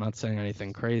 Yeah, I'm not saying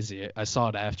anything crazy. I saw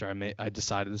it after I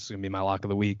decided this is going to be my lock of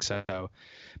the week. So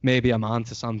maybe I'm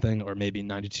onto something, or maybe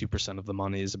 92% of the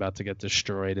money is about to get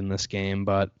destroyed in this game.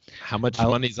 But how much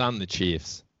money's on the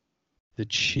Chiefs? The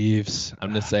Chiefs. I'm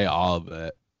going to say all of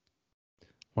it.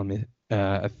 Let me.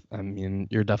 I mean,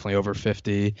 you're definitely over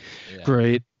 50. Yeah.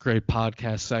 Great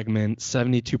podcast segment.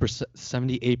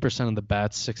 78% of the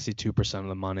bets, 62% of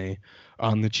the money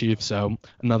on the Chiefs. So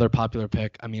another popular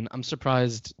pick. I mean, I'm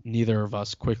surprised neither of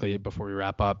us, quickly before we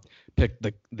wrap up, picked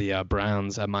the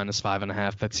Browns at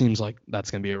 -5.5. That seems like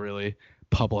that's going to be a really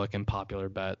public and popular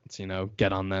bet.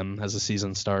 Get on them as the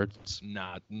season starts.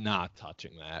 Not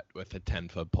touching that with a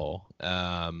 10-foot pole.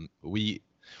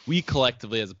 We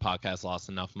collectively as a podcast lost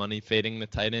enough money fading the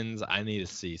Titans. I need to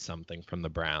see something from the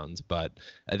Browns, but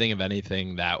I think if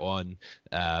anything, that one,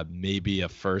 maybe a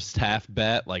first half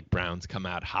bet, like Browns come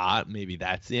out hot. Maybe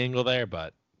that's the angle there,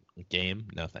 but game,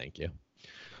 no thank you.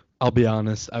 I'll be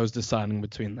honest. I was deciding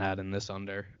between that and this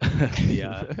under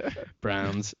the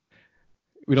Browns.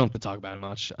 We don't have to talk about it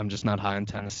much. I'm just not high in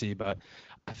Tennessee, but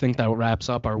I think that wraps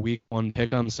up our week 1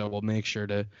 pick'em. So we'll make sure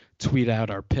to tweet out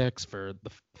our picks for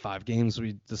the 5 games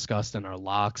we discussed and our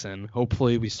locks, and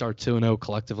hopefully we start 2-0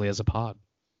 collectively as a pod.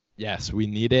 Yes, we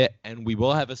need it, and we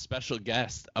will have a special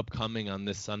guest upcoming on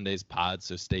this Sunday's pod,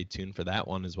 so stay tuned for that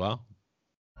one as well.